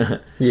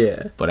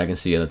yeah. But I can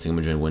see Atletico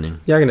Madrid winning.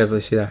 Yeah, I can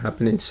definitely see that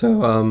happening.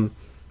 So,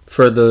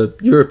 for the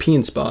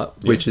European spot,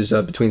 which is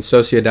between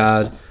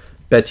Sociedad,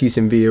 Betis,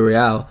 and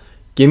Villarreal,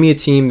 give me a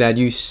team that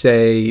you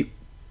say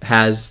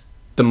has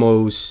the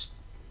most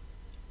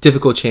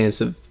difficult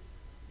chance of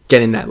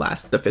getting the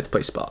 5th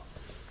place spot.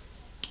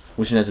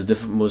 Which one has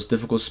the most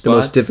difficult spot? The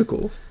most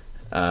difficult.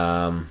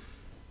 I'd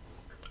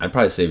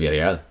probably say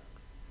Villarreal.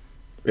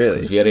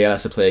 Really? Villarreal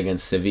has to play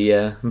against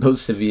Sevilla, both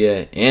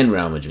Sevilla and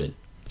Real Madrid.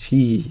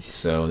 Jeez.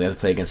 So they have to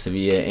play against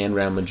Sevilla and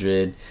Real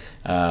Madrid.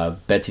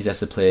 Betis has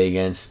to play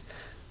against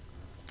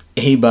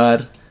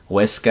Eibar,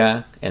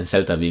 Huesca, and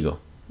Celta Vigo.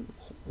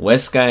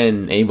 Huesca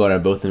and Eibar are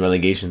both in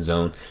relegation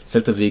zone.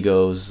 Celta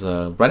Vigo's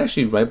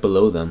right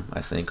below them,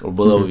 I think, or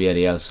below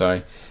Villarreal,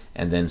 sorry.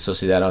 And then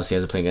Sociedad obviously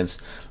has to play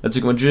against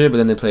Atletico Madrid, but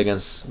then they play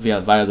against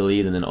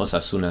Valladolid and then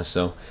Osasuna.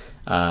 So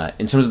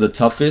in terms of the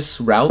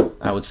toughest route,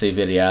 I would say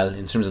Villarreal.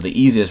 In terms of the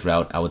easiest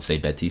route, I would say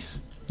Betis.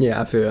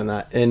 Yeah, I feel on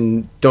that.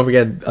 And don't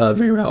forget,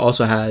 Villarreal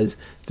also has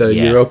the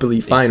Europa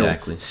League final.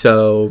 Exactly.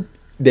 So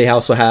they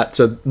also have,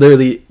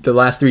 literally the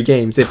last 3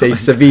 games, they face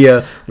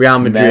Sevilla, Real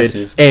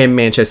Madrid, and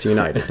Manchester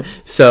United.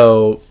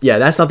 So, yeah,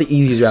 that's not the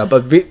easiest route.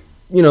 But,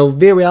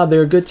 Villarreal,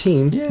 they're a good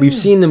team. Yeah. We've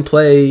seen them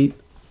play,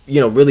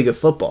 really good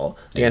football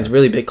against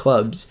really big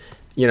clubs.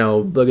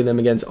 Look at them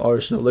against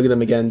Arsenal. Look at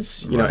them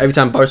against, every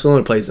time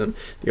Barcelona plays them,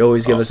 they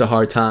always give us a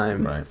hard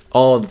time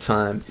all the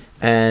time.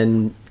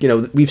 And,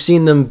 we've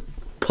seen them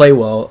play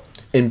well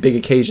in big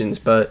occasions,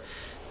 but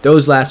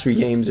those last 3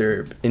 games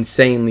are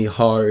insanely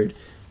hard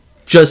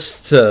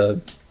just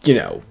to,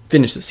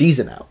 finish the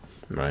season out.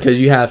 Because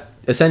you have,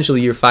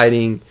 essentially, you're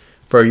fighting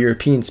for a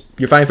European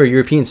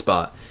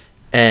spot,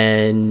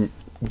 and,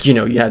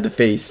 you have to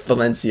face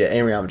Valencia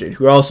and Real Madrid,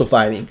 who are also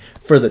fighting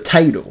for the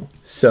title.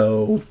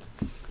 So,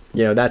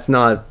 that's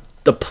not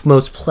the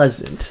most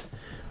pleasant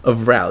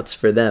of routes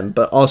for them.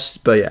 But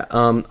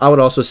I would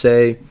also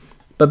say,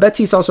 but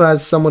Betis also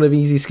has somewhat of an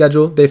easy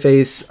schedule. They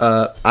face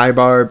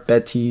Eibar,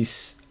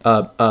 Betis,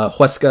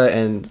 Huesca,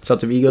 and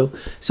Celta Vigo.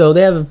 So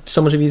they have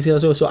so much of an easy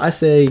schedule. So I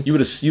say you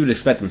would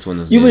expect them to win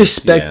those games. You would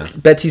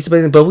expect Betis to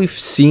play them, but we've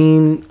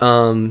seen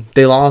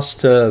they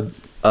lost to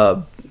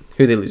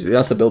who they lose. They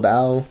lost to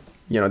Bilbao.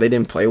 They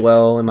didn't play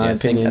well in my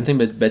opinion. I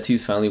think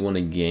Betis finally won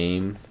a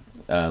game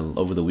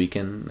over the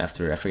weekend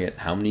after I forget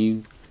how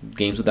many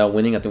games without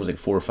winning. I think it was like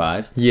 4 or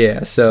 5.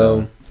 Yeah.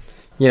 So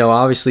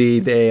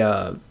obviously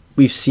they.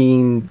 We've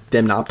seen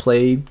them not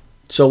play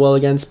so well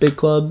against big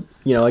club,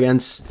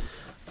 against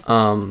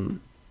when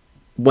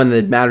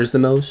it matters the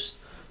most.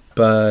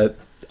 But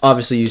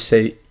obviously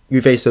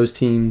you face those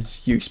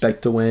teams, you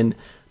expect to win.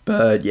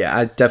 But yeah,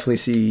 I can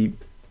see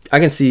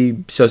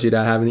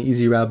Sociedad having the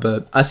easy route,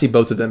 but I see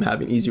both of them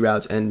having easy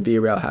routes and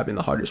Villarreal having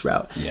the hardest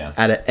route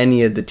out of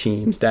any of the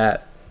teams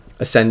that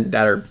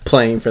are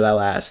playing for that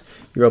last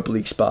Europa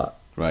League spot.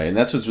 Right, and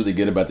that's what's really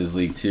good about this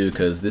league too,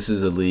 because this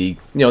is a league.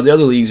 The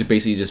other leagues are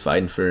basically just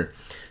fighting for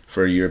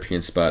a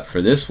European spot.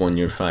 For this one,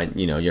 you're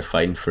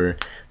fighting for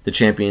the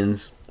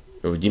champions,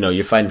 or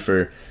you're fighting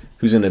for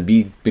who's going to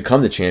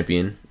become the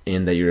champion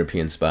in that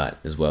European spot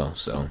as well.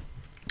 So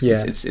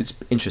yeah, it's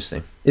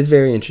interesting. It's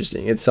very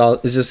interesting. It's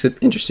just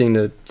interesting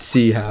to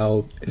see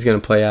how it's going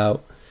to play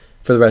out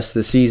for the rest of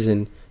the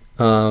season.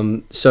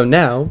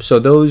 So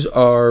those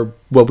are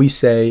what we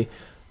say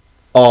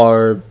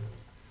are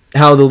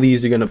how the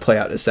leagues are going to play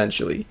out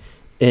essentially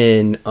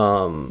in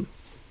for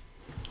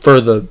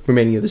the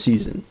remaining of the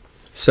season.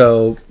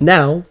 So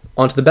now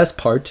on to the best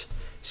part.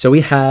 So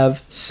we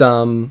have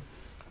some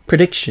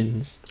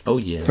predictions. Oh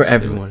yeah, for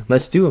everyone.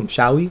 Let's do them,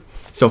 shall we?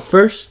 So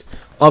first,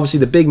 obviously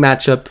the big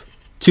matchup,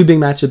 2 big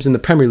matchups in the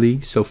Premier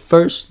League. So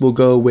first we'll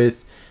go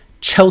with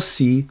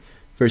Chelsea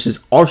versus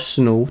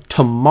Arsenal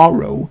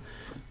tomorrow.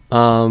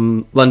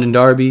 London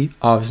Derby,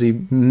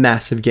 obviously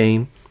massive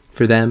game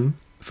for them,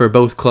 for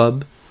both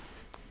clubs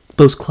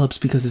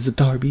because it's a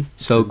derby.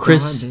 So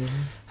Chris,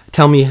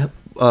 tell me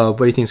what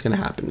do you think is going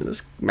to happen in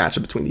this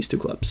matchup between these 2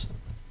 clubs?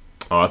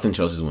 Oh, I think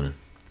Chelsea's winning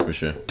for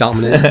sure.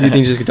 Dominant? You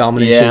think just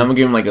domination? Yeah, I'm gonna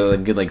give them a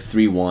good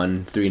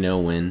 3-1,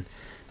 3-0 win.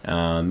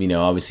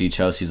 Obviously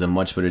Chelsea's a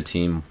much better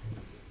team,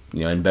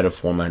 in better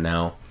form right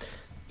now.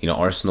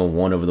 Arsenal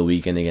won over the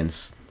weekend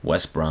against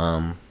West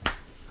Brom.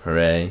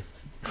 Hooray.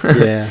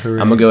 Yeah,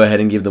 hooray. I'm gonna go ahead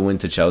and give the win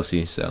to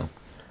Chelsea. So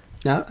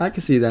yeah, I can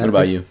see that. What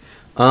about you?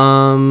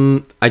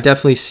 I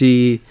definitely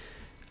see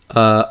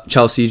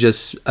Chelsea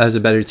just as a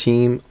better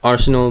team.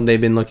 Arsenal,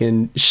 they've been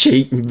looking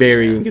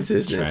very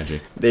inconsistent.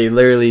 Tragic. They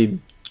literally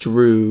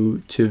drew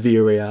to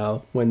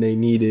Villarreal when they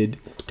needed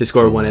to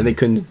score one, and they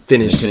couldn't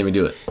finish. They couldn't even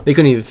do it. They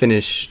couldn't even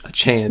finish a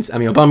chance. I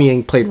mean,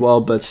 Aubameyang played well,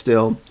 but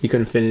still, he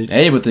couldn't finish.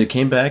 Hey, but they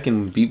came back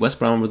and beat West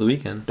Brom over the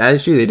weekend. That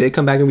is true. They did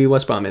come back and beat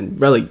West Brom, and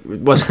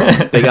West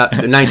Brom, they got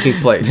the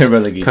 19th place. They're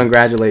relegated.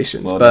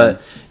 Congratulations. Well but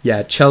done.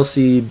 Yeah,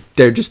 Chelsea,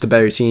 they're just the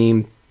better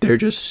team. They're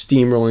just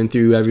steamrolling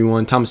through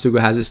everyone. Thomas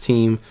Tuchel has his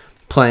team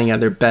playing at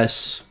their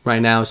best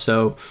right now,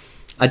 so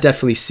I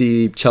definitely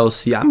see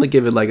Chelsea. I'm gonna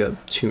give it like a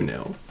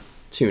 2-0.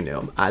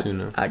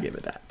 2-0. I give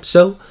it that.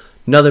 So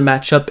another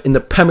matchup in the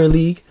Premier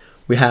League.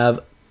 We have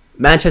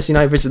Manchester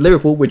United versus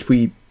Liverpool, which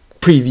we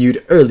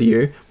previewed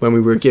earlier when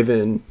we were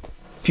given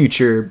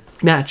future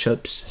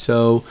matchups.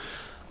 So,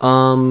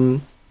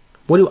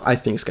 what do I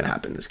think is going to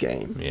happen in this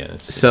game? Yeah.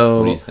 What do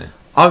So, you think?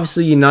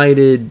 obviously,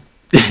 United,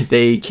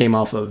 they just came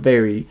off a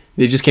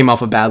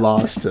bad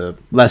loss to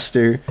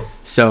Leicester.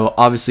 So,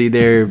 obviously,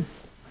 they're,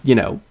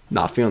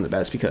 not feeling the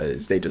best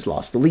because they just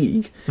lost the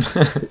league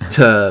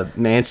to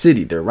Man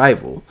City, their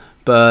rival.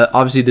 But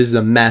obviously, this is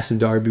a massive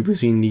derby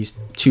between these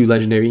two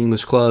legendary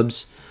English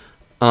clubs.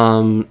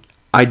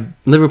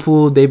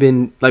 Liverpool, they've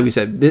been, like we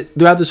said,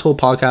 throughout this whole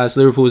podcast,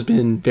 Liverpool has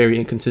been very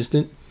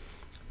inconsistent.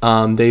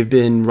 They've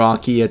been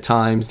rocky at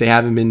times. They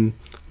haven't been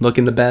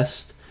looking the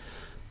best.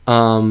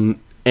 And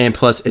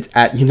plus, it's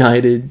at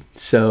United,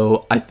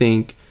 so I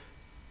think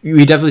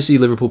we definitely see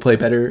Liverpool play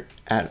better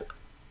at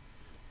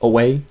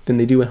away than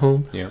they do at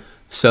home. Yeah.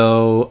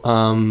 So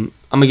I'm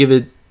gonna give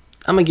it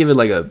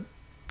like a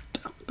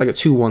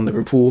 2-1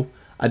 Liverpool.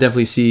 I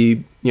definitely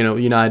see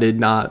United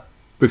not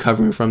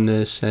recovering from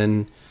this,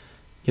 and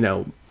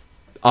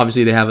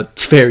obviously they have a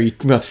very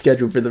rough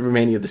schedule for the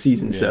remaining of the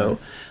season. Yeah. So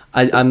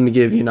I'm gonna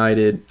give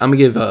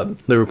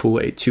Liverpool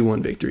a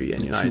 2-1 victory,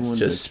 and United's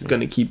just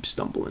gonna keep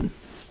stumbling.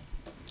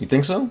 You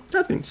think so?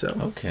 I think so.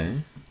 Okay.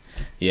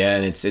 Yeah,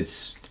 and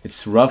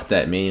it's rough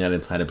that Man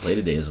United had to play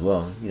today as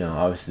well.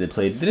 Obviously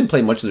they didn't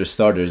play much of their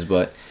starters,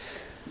 but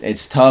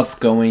it's tough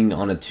going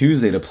on a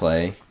Tuesday to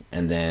play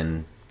and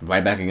then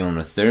right back again on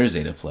a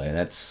Thursday to play.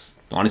 That's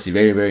honestly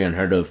very, very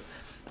unheard of.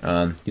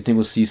 You think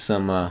we'll see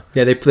some?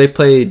 Yeah, they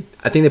played.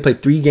 I think they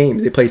played 3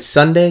 games. They played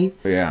Sunday.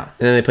 Yeah.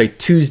 And then they played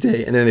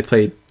Tuesday, and then they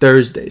played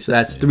Thursday. So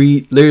that's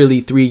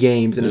literally 3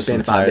 games in a span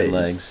of 5 days.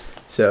 Legs.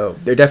 So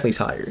they're definitely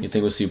tired. You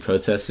think we'll see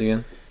protests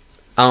again?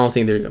 I don't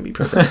think there's gonna be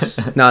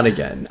protests. Not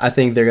again. I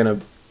think they're gonna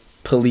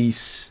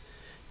police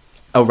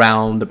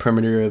around the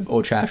perimeter of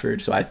Old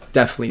Trafford. So I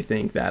definitely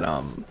think that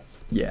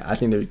I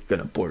think they're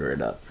gonna border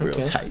it up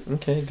real tight.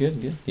 Okay,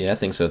 good. Yeah, I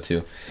think so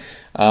too.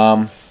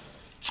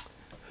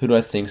 Who do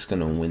I think's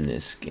gonna win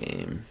this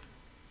game?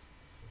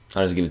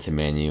 I'll just give it to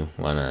Man U.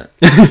 Why not?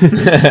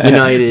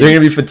 United. They're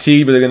gonna be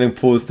fatigued, but they're gonna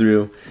pull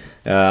through.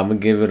 I'm gonna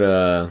give it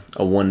a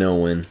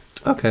 1-0 win.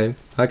 Okay,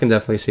 I can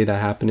definitely see that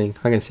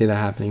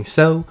happening.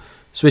 So,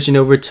 switching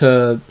over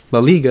to La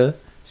Liga.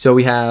 So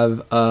we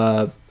have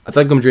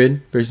Atletico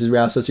Madrid versus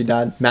Real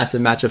Sociedad.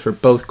 Massive matchup for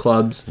both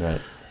clubs. Right.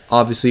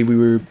 Obviously, we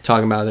were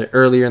talking about it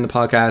earlier in the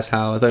podcast,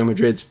 how Atletico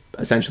Madrid's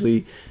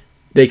essentially,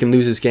 they can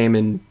lose this game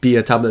and be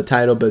atop of the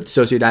title, but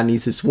Sociedad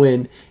needs this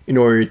win in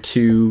order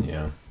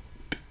to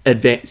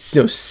advance,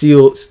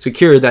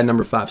 secure that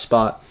number 5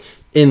 spot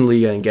in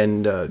Liga and get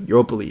into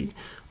Europa League.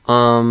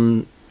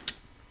 So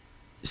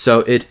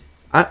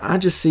I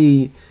just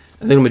see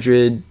Atletico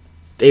Madrid,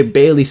 they're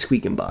barely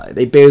squeaking by.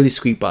 They barely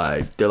squeak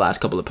by their last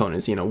couple of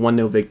opponents.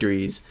 1-0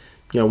 victories,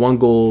 1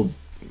 goal,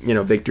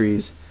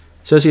 victories.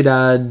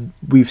 Sociedad,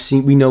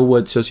 we know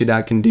what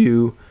Sociedad can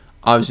do.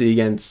 Obviously,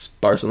 against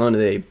Barcelona,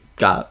 they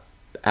got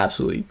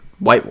absolutely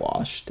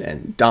whitewashed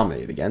and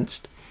dominated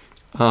against.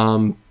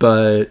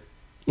 But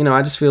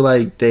I just feel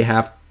like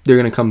they're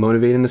gonna come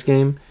motivated in this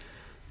game,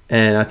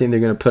 and I think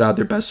they're gonna put out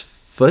their best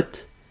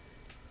foot.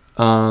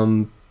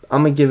 I'm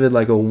gonna give it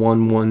like a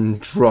 1-1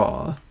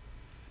 draw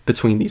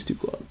between these two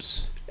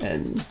clubs,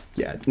 and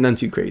none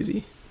too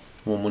crazy.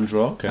 1-1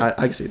 draw. Okay, I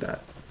can see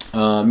that.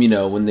 When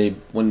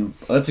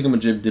Atletico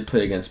Madrid did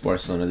play against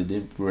Barcelona,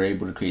 they were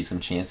able to create some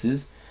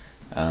chances.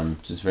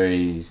 Just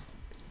very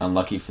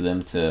unlucky for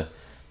them to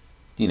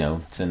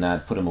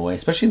not put them away,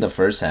 especially in the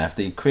first half.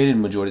 They created a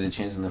majority of the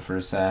chances in the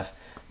first half,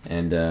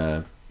 and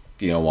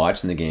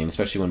watching the game,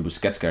 especially when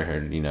Busquets got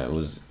hurt,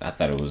 I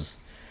thought it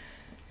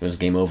was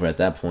game over at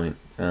that point.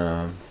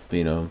 But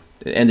it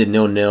ended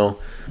 0-0.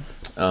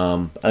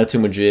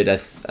 Atletico Madrid, I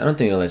don't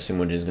think Atletico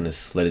Madrid is going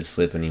to let it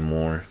slip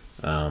anymore.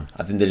 I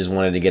think they just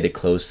wanted to get it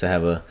close to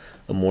have a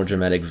more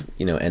dramatic,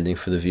 ending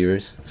for the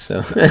viewers.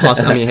 So,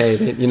 plus,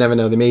 hey, you never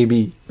know.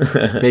 Maybe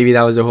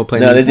that was their whole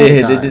plan. No, they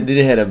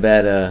did had a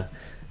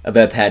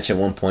bad patch at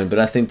one point, but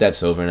I think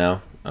that's over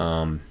now.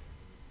 I'm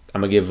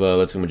gonna give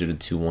Atletico Madrid a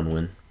 2-1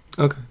 win.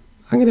 Okay,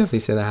 I can definitely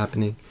see that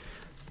happening.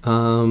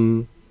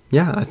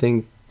 I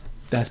think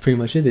that's pretty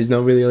much it. There's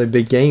no really other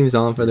big games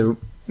on for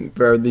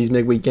these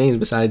midweek games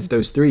besides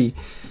those 3.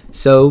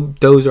 So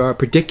those are our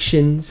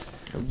predictions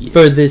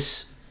for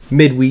this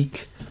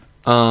midweek.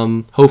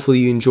 Hopefully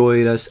you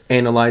enjoyed us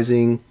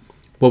analyzing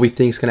what we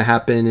think is going to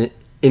happen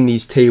in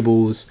these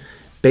tables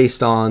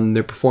based on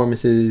their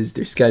performances,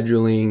 their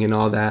scheduling, and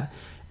all that,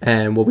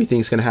 and what we think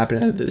is going to happen at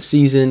the end of the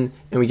season.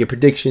 And we get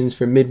predictions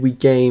for midweek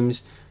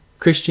games.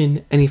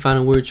 Christian, any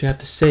final words you have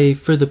to say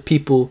for the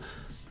people?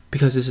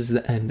 Because this is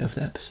the end of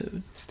the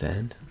episode. It's the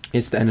end?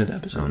 It's the end of the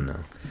episode. Oh,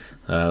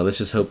 no. Let's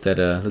just hope that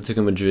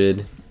Atletico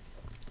Madrid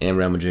and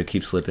Real Madrid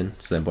keep slipping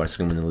so that Barca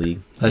can win the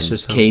league. Let's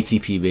just hope.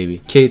 KTP, baby.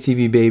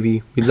 KTP,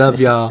 baby. We love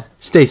y'all.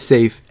 Stay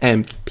safe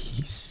and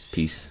peace.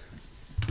 Peace.